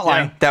wrestling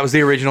hotline. Yeah. That was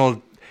the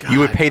original. God, you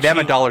would pay them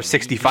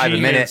 $1.65 a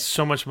minute.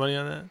 So much money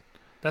on that.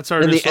 That's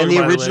our and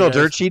the original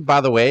dirt sheet, by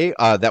the way,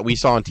 that we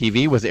saw on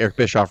TV was Eric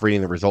Bischoff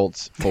reading the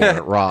results for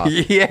Raw,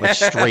 like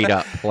straight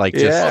up, like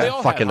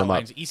just fucking them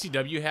up.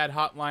 ECW had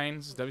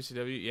hotlines,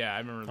 WCW, I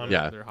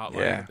remember their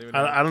hotlines.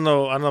 Yeah. I don't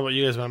know about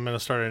you guys, but I'm going to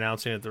start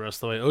announcing it the rest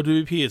of the way.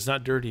 O.W.P. It's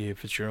not dirty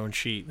if it's your own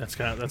sheet. That's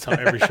how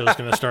every show's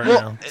going to start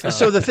now.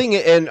 So the thing,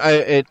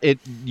 and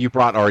you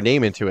brought our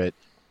name into it.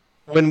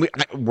 When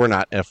we're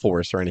not a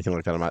force or anything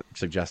like that. I'm not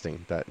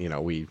suggesting that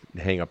we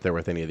hang up there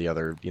with any of the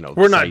other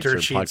we're not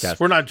dirt sheets.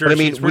 We're not dirt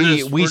sheets. But I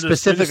mean, we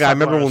specifically. I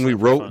remember when we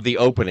wrote the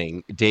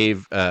opening,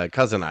 Dave,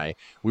 cousin, and I,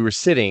 we were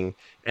sitting,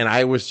 and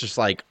I was just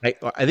like,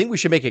 I think we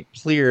should make it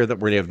clear that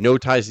we have no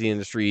ties to the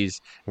industries,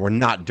 and we're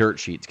not dirt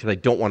sheets because I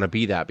don't want to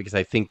be that because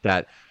I think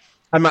that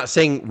I'm not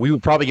saying we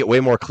would probably get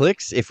way more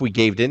clicks if we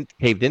caved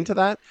into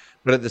that.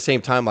 But at the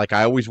same time, like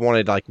I always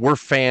wanted, like we're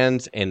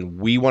fans and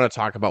we want to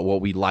talk about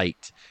what we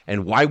liked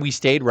and why we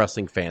stayed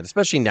wrestling fans,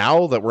 especially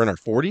now that we're in our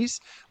 40s.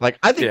 Like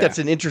I think that's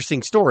an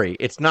interesting story.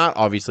 It's not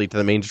obviously to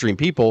the mainstream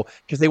people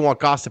because they want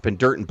gossip and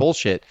dirt and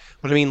bullshit.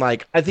 But I mean,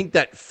 like I think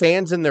that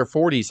fans in their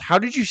 40s, how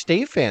did you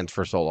stay fans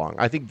for so long?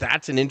 I think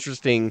that's an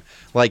interesting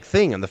like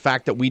thing. And the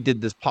fact that we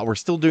did this, we're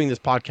still doing this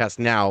podcast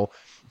now.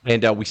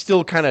 And we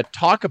still kind of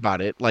talk about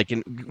it,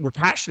 we're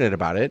passionate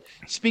about it.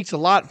 Speaks a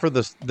lot for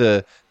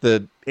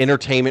the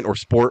entertainment or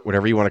sport,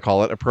 whatever you want to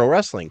call it, of pro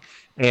wrestling.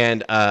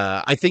 And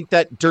I think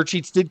that dirt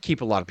sheets did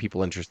keep a lot of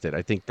people interested.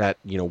 I think that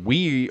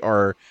we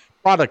are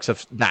products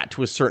of that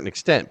to a certain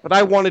extent. But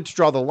I wanted to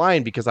draw the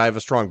line because I have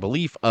a strong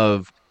belief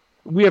of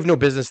we have no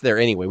business there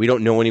anyway. We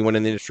don't know anyone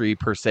in the industry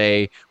per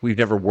se. We've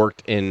never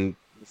worked in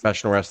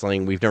professional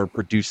wrestling. We've never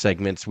produced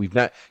segments. We've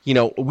not,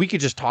 we could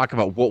just talk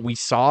about what we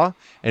saw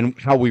and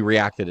how we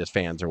reacted as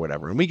fans or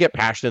whatever. And we get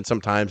passionate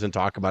sometimes and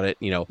talk about it,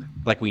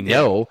 like we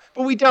know,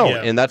 but we don't.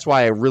 Yeah. And that's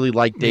why I really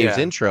like Dave's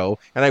intro.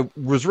 And I'm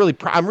really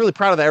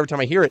proud of that every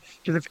time I hear it.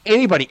 Because if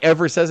anybody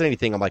ever says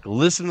anything, I'm like,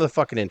 listen to the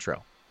fucking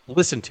intro.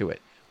 Listen to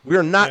it.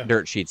 We're not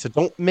dirt sheets. So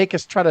don't make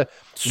us try to,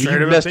 you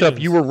messed up.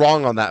 You were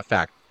wrong on that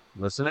fact.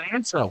 Listen to the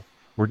intro.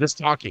 We're just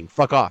talking.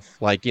 Fuck off.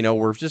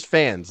 We're just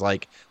fans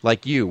like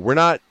you. We're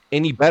not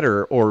any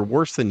better or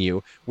worse than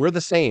you. We're the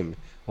same.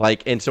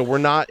 And so we're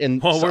not.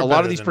 And a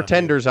lot of these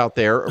pretenders out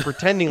there are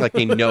pretending like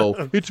they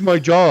know it's my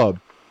job.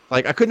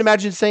 Like, I couldn't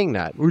imagine saying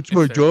that. It's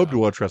my job to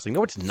watch wrestling.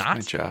 No, it's not.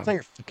 It's not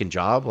your fucking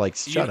job. Like,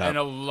 shut up. And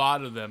a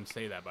lot of them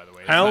say that, by the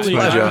way. It's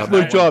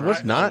my job.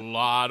 It's not. A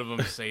lot of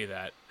them say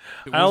that.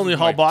 I only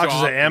haul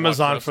boxes at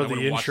Amazon for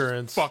the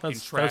insurance.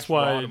 That's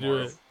why I do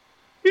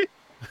it.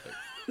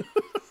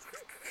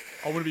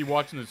 I want to be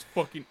watching this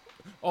fucking...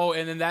 Oh,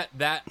 and then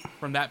that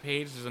from that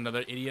page, there's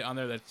another idiot on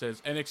there that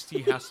says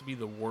NXT has to be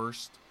the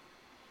worst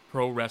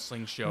pro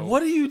wrestling show.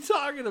 What are you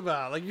talking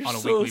about? Like, you're on a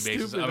so weekly stupid.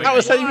 basis. I mean, How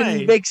does that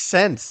even make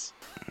sense?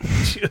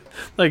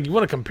 Like, you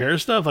want to compare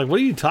stuff? Like, what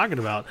are you talking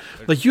about?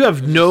 Like, you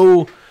have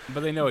no...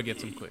 But they know it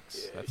gets some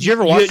clicks. Did you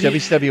ever watch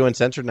WCW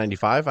Uncensored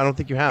 95? I don't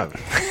think you have.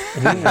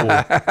 Did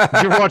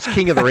you ever watch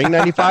King of the Ring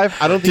 95?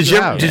 I don't think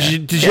you have.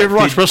 Did you ever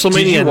watch WrestleMania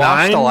 9? Did you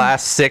watch the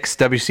last 6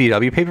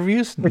 WCW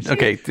pay-per-views?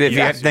 Okay,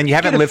 then you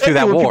haven't lived through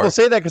that war. People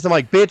say that because I'm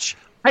like, bitch,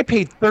 I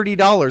paid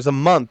 $30 a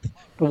month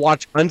to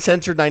watch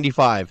Uncensored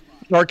 95,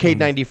 Arcade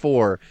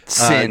 94,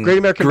 Great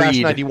American Bash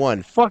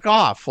 91. Fuck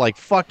off. Like,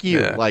 fuck you.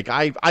 Yeah. Like,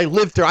 I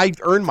lived through, I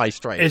earned my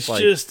stripes.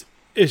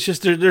 It's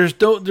just there's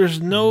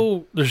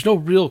no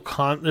real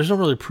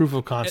proof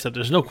of concept.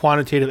 There's no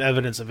quantitative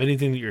evidence of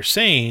anything that you're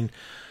saying,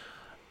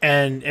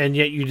 and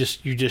yet you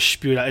just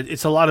spew it out.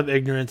 It's a lot of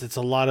ignorance. It's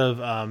a lot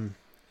of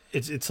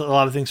it's a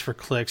lot of things for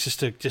clicks, just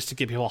to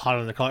get people hot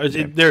on the collar.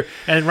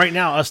 And right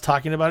now, us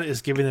talking about it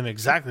is giving them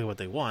exactly what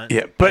they want.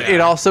 Yeah, but it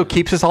also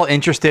keeps us all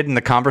interested, and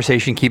the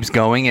conversation keeps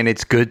going. And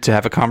it's good to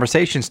have a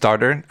conversation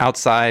starter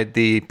outside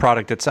the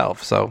product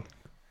itself. So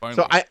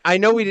I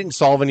know we didn't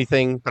solve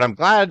anything, but I'm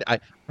glad.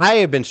 I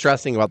have been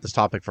stressing about this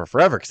topic for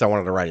forever because I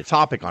wanted to write a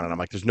topic on it. I'm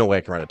like, there's no way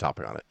I can write a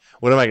topic on it.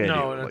 What am I going to do?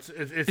 No,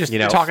 it's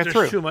just talk it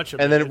through. Too much of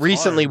and it. then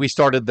recently we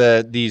started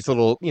these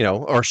little,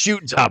 or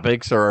shoot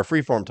topics or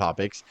freeform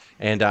topics,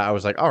 and I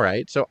was like, all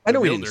right. So I know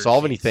we didn't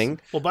solve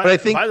anything. Well, by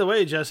the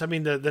way, Jess, I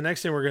mean the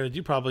next thing we're going to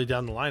do probably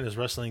down the line is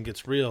Wrestling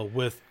Gets Real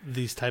with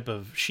these type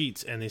of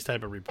sheets and these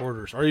type of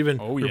reporters, or even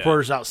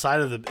reporters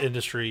outside of the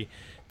industry.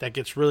 That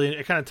gets really,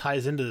 it kind of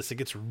ties into this. It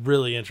gets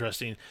really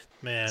interesting,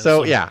 man.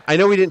 So yeah, I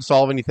know we didn't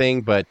solve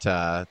anything, but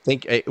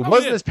think it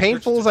wasn't as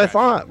painful as I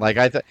thought. Like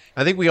I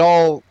think we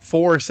all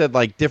four said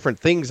like different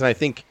things, and I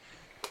think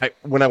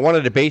when I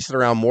wanted to base it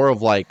around more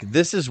of like,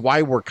 this is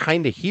why we're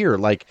kind of here.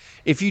 Like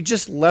if you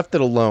just left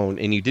it alone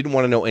and you didn't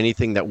want to know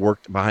anything that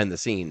worked behind the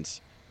scenes,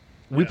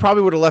 we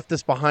probably would have left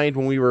this behind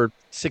when we were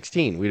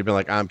 16. We'd have been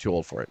like, I'm too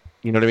old for it.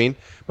 You know what I mean?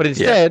 But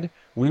instead,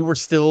 we were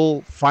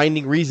still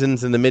finding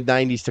reasons in the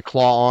mid-90s to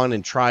claw on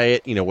and try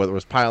it, whether it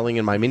was piling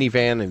in my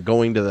minivan and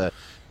going to the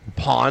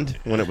pond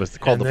when it was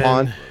called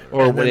pond.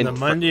 Or when the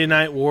Monday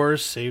Night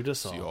Wars saved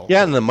us all.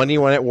 Yeah, and the Monday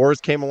Night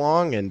Wars came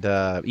along, and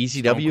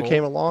ECW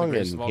came along,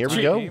 and here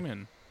we go.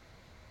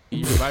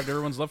 He revived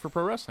everyone's love for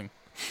pro wrestling.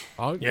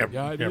 Oh, yeah,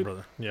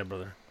 brother.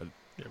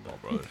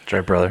 That's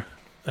right, brother.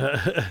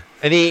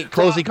 Any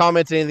closing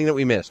comments? Anything that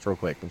we missed, real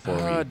quick, before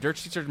we? Dirt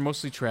sheets are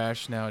mostly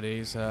trash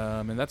nowadays,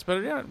 and that's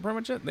better. Yeah, pretty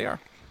much it. They are.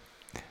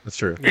 That's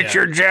true. It's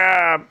your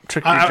job.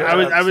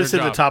 I would say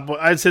the top.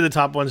 I'd say the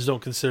top ones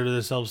don't consider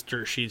themselves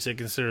dirt sheets. They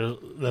consider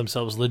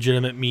themselves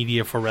legitimate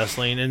media for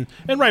wrestling, and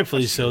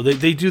rightfully so.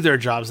 They do their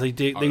jobs. They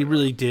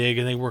really dig,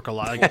 and they work a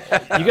lot. Like,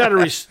 you got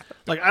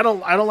to I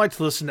don't like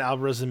to listen to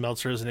Alvarez and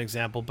Meltzer as an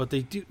example, but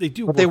they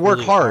do. But they work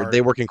really hard.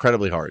 They work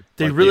incredibly hard.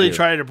 They really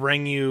try to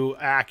bring you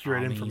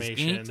accurate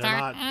information.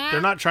 They're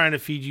not trying to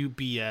feed you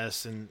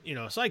BS, and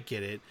so I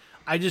get it.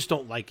 I just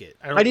don't like it.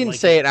 I didn't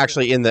say it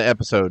actually in the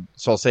episode,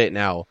 so I'll say it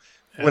now.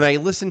 When I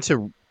listen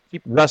to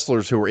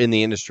wrestlers who are in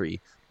the industry,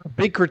 a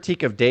big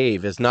critique of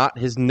Dave is not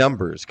his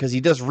numbers, because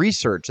he does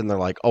research and they're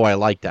like, oh, I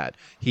like that.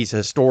 He's a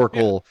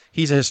historical,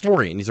 he's a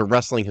historian. He's a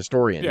wrestling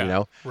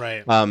historian,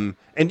 Right. And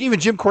even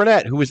Jim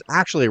Cornette, who is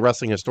actually a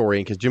wrestling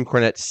historian, because Jim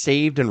Cornette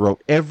saved and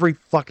wrote every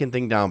fucking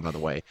thing down, by the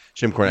way.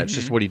 Jim Cornette's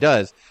just what he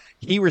does.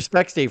 He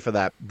respects Dave for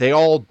that. They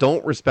all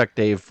don't respect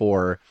Dave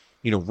for...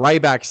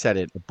 Ryback said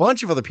it. A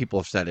bunch of other people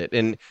have said it.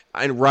 And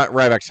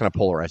Ryback's kind of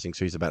polarizing,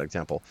 so he's a bad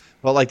example.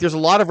 But, there's a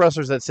lot of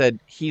wrestlers that said,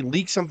 he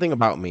leaked something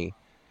about me,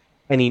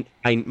 and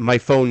my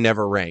phone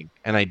never rang.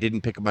 And I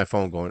didn't pick up my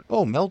phone going,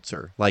 oh,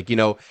 Meltzer.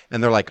 And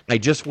they're like, I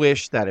just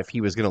wish that if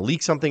he was going to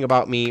leak something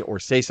about me or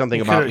say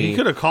something about me. He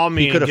could have called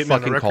me. He could have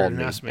fucking called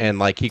me.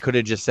 And, he could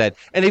have just said,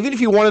 and even if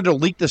he wanted to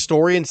leak the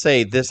story and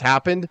say, this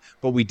happened,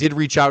 but we did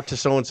reach out to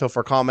so-and-so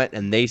for comment,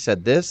 and they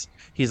said this,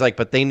 he's like,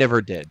 but they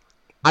never did.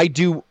 I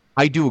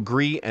do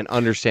agree and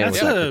understand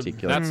that critique.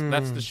 That's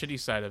the shitty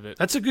side of it.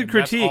 That's a good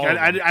critique.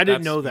 I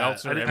didn't know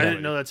that. I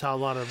didn't know that's how a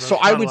lot of. So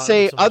I would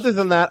say, other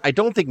than that, I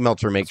don't think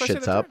Meltzer makes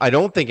shits up. I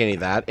don't think any of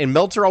that. And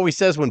Meltzer always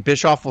says when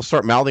Bischoff will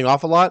start mouthing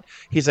off a lot,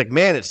 he's like,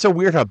 man, it's so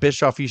weird how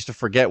Bischoff used to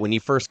forget when he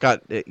first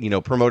got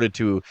promoted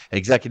to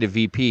executive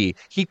VP.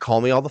 He'd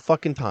call me all the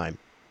fucking time.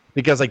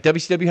 because like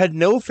WCW had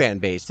no fan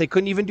base. They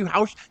couldn't even do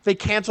they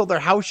canceled their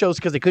house shows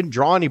because they couldn't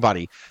draw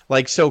anybody.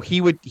 Like, so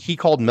he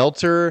called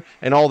Meltzer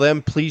and all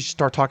them, please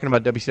start talking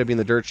about WCW in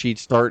the dirt sheet,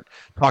 start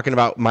talking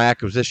about my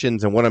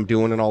acquisitions and what I'm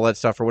doing and all that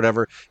stuff or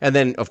whatever. And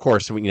then of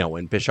course,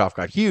 when Bischoff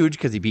got huge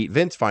because he beat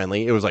Vince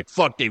finally, it was like,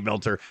 fuck Dave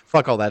Meltzer,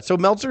 fuck all that. So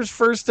Meltzer's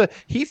first,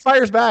 he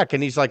fires back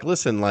and he's like,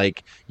 listen,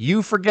 like,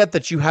 you forget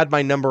that you had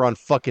my number on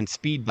fucking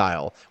speed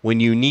dial when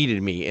you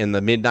needed me in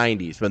the mid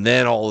 90s, but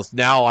then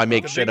now I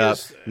make shit up.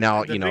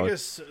 Now,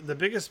 the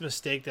biggest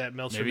mistake that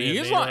Meltzer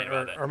made,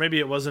 or maybe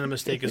it wasn't a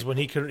mistake, is when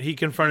he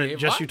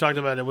confronted, you talked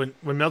about it,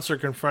 when Meltzer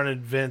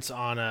confronted Vince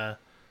on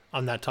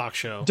that talk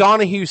show.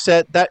 Donahue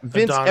said that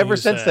Vince, ever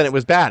since then, it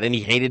was bad, and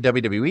he hated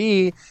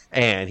WWE,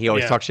 and he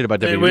always talked shit about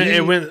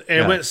WWE.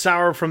 It went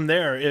sour from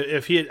there.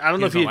 If he had, I don't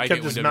know if he had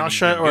kept his mouth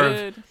shut,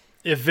 or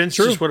if Vince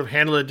just would have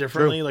handled it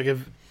differently. Like,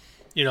 if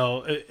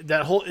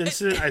that whole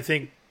incident, I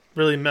think,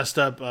 really messed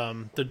up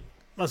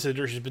not say the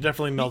dirt sheets, but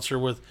definitely Meltzer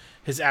with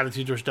his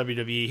attitude towards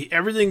WWE.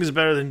 Everything is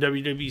better than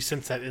WWE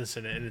since that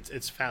incident, and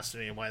it's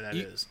fascinating why that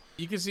is.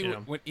 You can see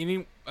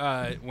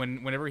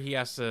whenever he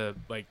has to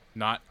like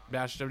not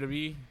bash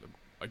WWE,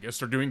 I guess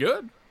they're doing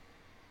good.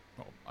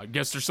 Well, I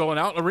guess they're selling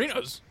out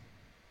arenas.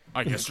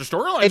 I guess their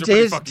storylines are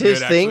pretty fucking good. It's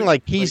his thing. Actually.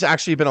 Like, he's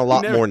actually been a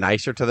lot more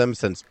nicer to them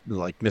since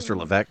like Mr.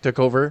 Levesque took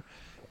over.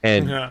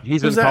 And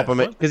he's been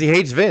complimenting because he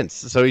hates Vince,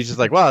 so he's just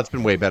like, "Well, it's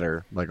been way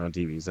better, like on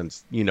TV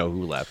since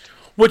who left."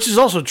 Which is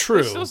also true.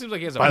 It still seems like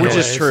he has which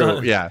is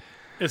true.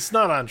 It's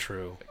not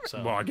untrue.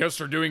 So. Well, I guess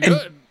they're doing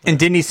good. And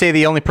didn't he say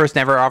the only person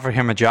ever offered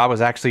him a job was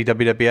actually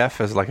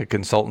WWF as like a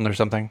consultant or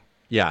something?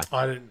 Yeah,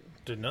 I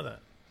didn't know that.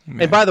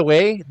 Man. And by the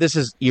way, this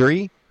is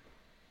eerie.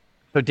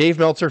 So Dave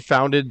Meltzer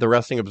founded the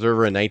Wrestling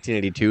Observer in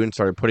 1982 and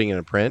started putting it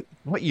in print.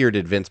 What year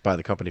did Vince buy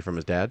the company from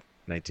his dad?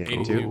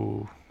 1982.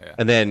 Ooh. Yeah.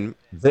 And then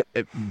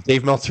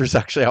Dave Meltzer's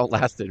actually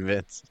outlasted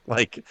Vince.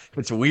 Like,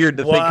 it's weird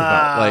to think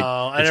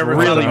about. Like, it's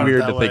really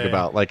weird to think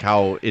about. Like,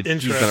 how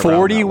it's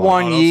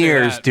 41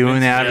 years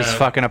doing that out of his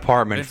fucking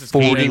apartment.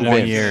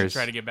 41 years.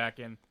 Try to get back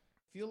in.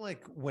 I feel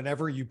like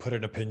whenever you put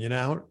an opinion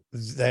out,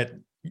 that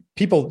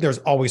there's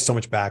always so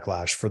much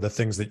backlash for the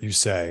things that you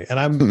say. And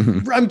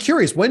I'm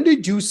curious, when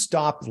did you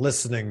stop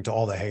listening to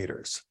all the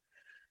haters?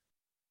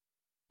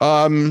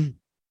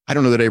 I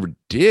don't know that I ever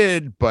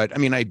did, but I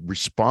mean, I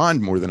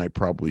respond more than I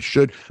probably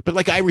should. But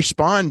like, I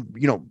respond,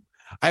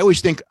 I always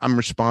think I'm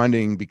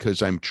responding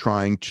because I'm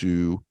trying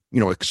to,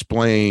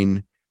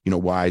 explain,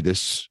 why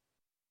this,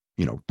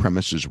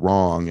 premise is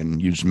wrong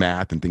and use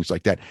math and things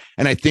like that.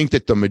 And I think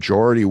that the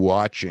majority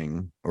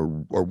watching or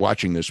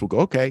watching this will go,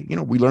 okay,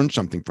 we learned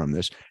something from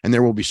this. And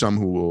there will be some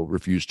who will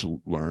refuse to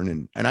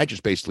learn. And I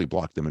just basically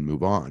block them and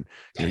move on.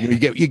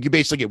 You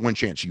basically get one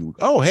chance.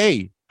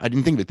 Hey, I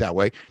didn't think of it that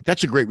way.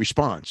 That's a great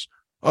response.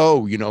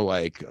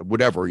 Like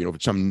whatever, if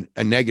it's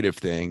a negative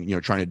thing,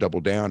 trying to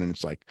double down, and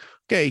it's like,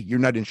 okay, you're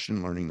not interested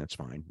in learning, that's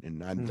fine,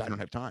 and I don't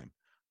have time.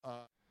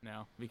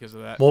 Now because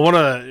of that. Well,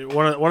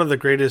 one of the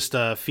greatest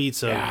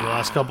feats of the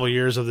last couple of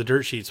years of the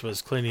dirt sheets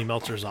was cleaning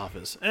Meltzer's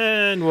office,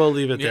 and we'll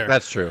leave it there.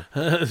 That's true.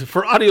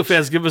 For audio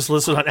fans, give us a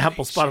listen on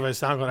Apple, Spotify,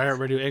 SoundCloud,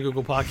 iHeartRadio, and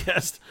Google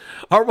Podcast,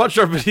 or watch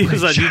our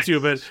videos on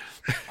YouTube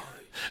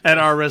at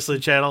our wrestling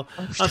channel.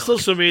 On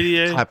social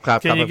media,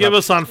 can you give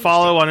us on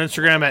follow on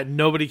Instagram at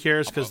Nobody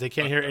Cares because they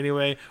can't hear it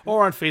anyway,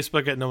 or on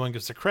Facebook at No One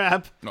Gives a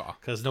Crap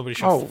because nobody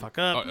shuts the fuck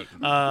up.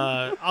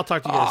 I'll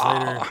talk to you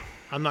guys later.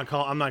 I'm not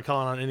calling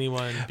on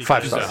anyone. Is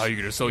that how you're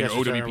going to sell your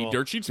O.W.P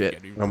dirt sheets?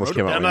 Almost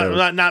came out.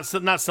 I'm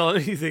not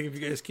selling anything if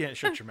you guys can't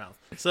shut your mouth.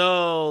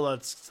 So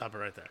let's stop it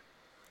right there.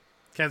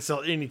 Can't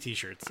sell any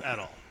T-shirts at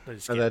all.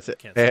 That's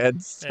it.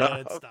 And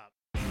stop. stop.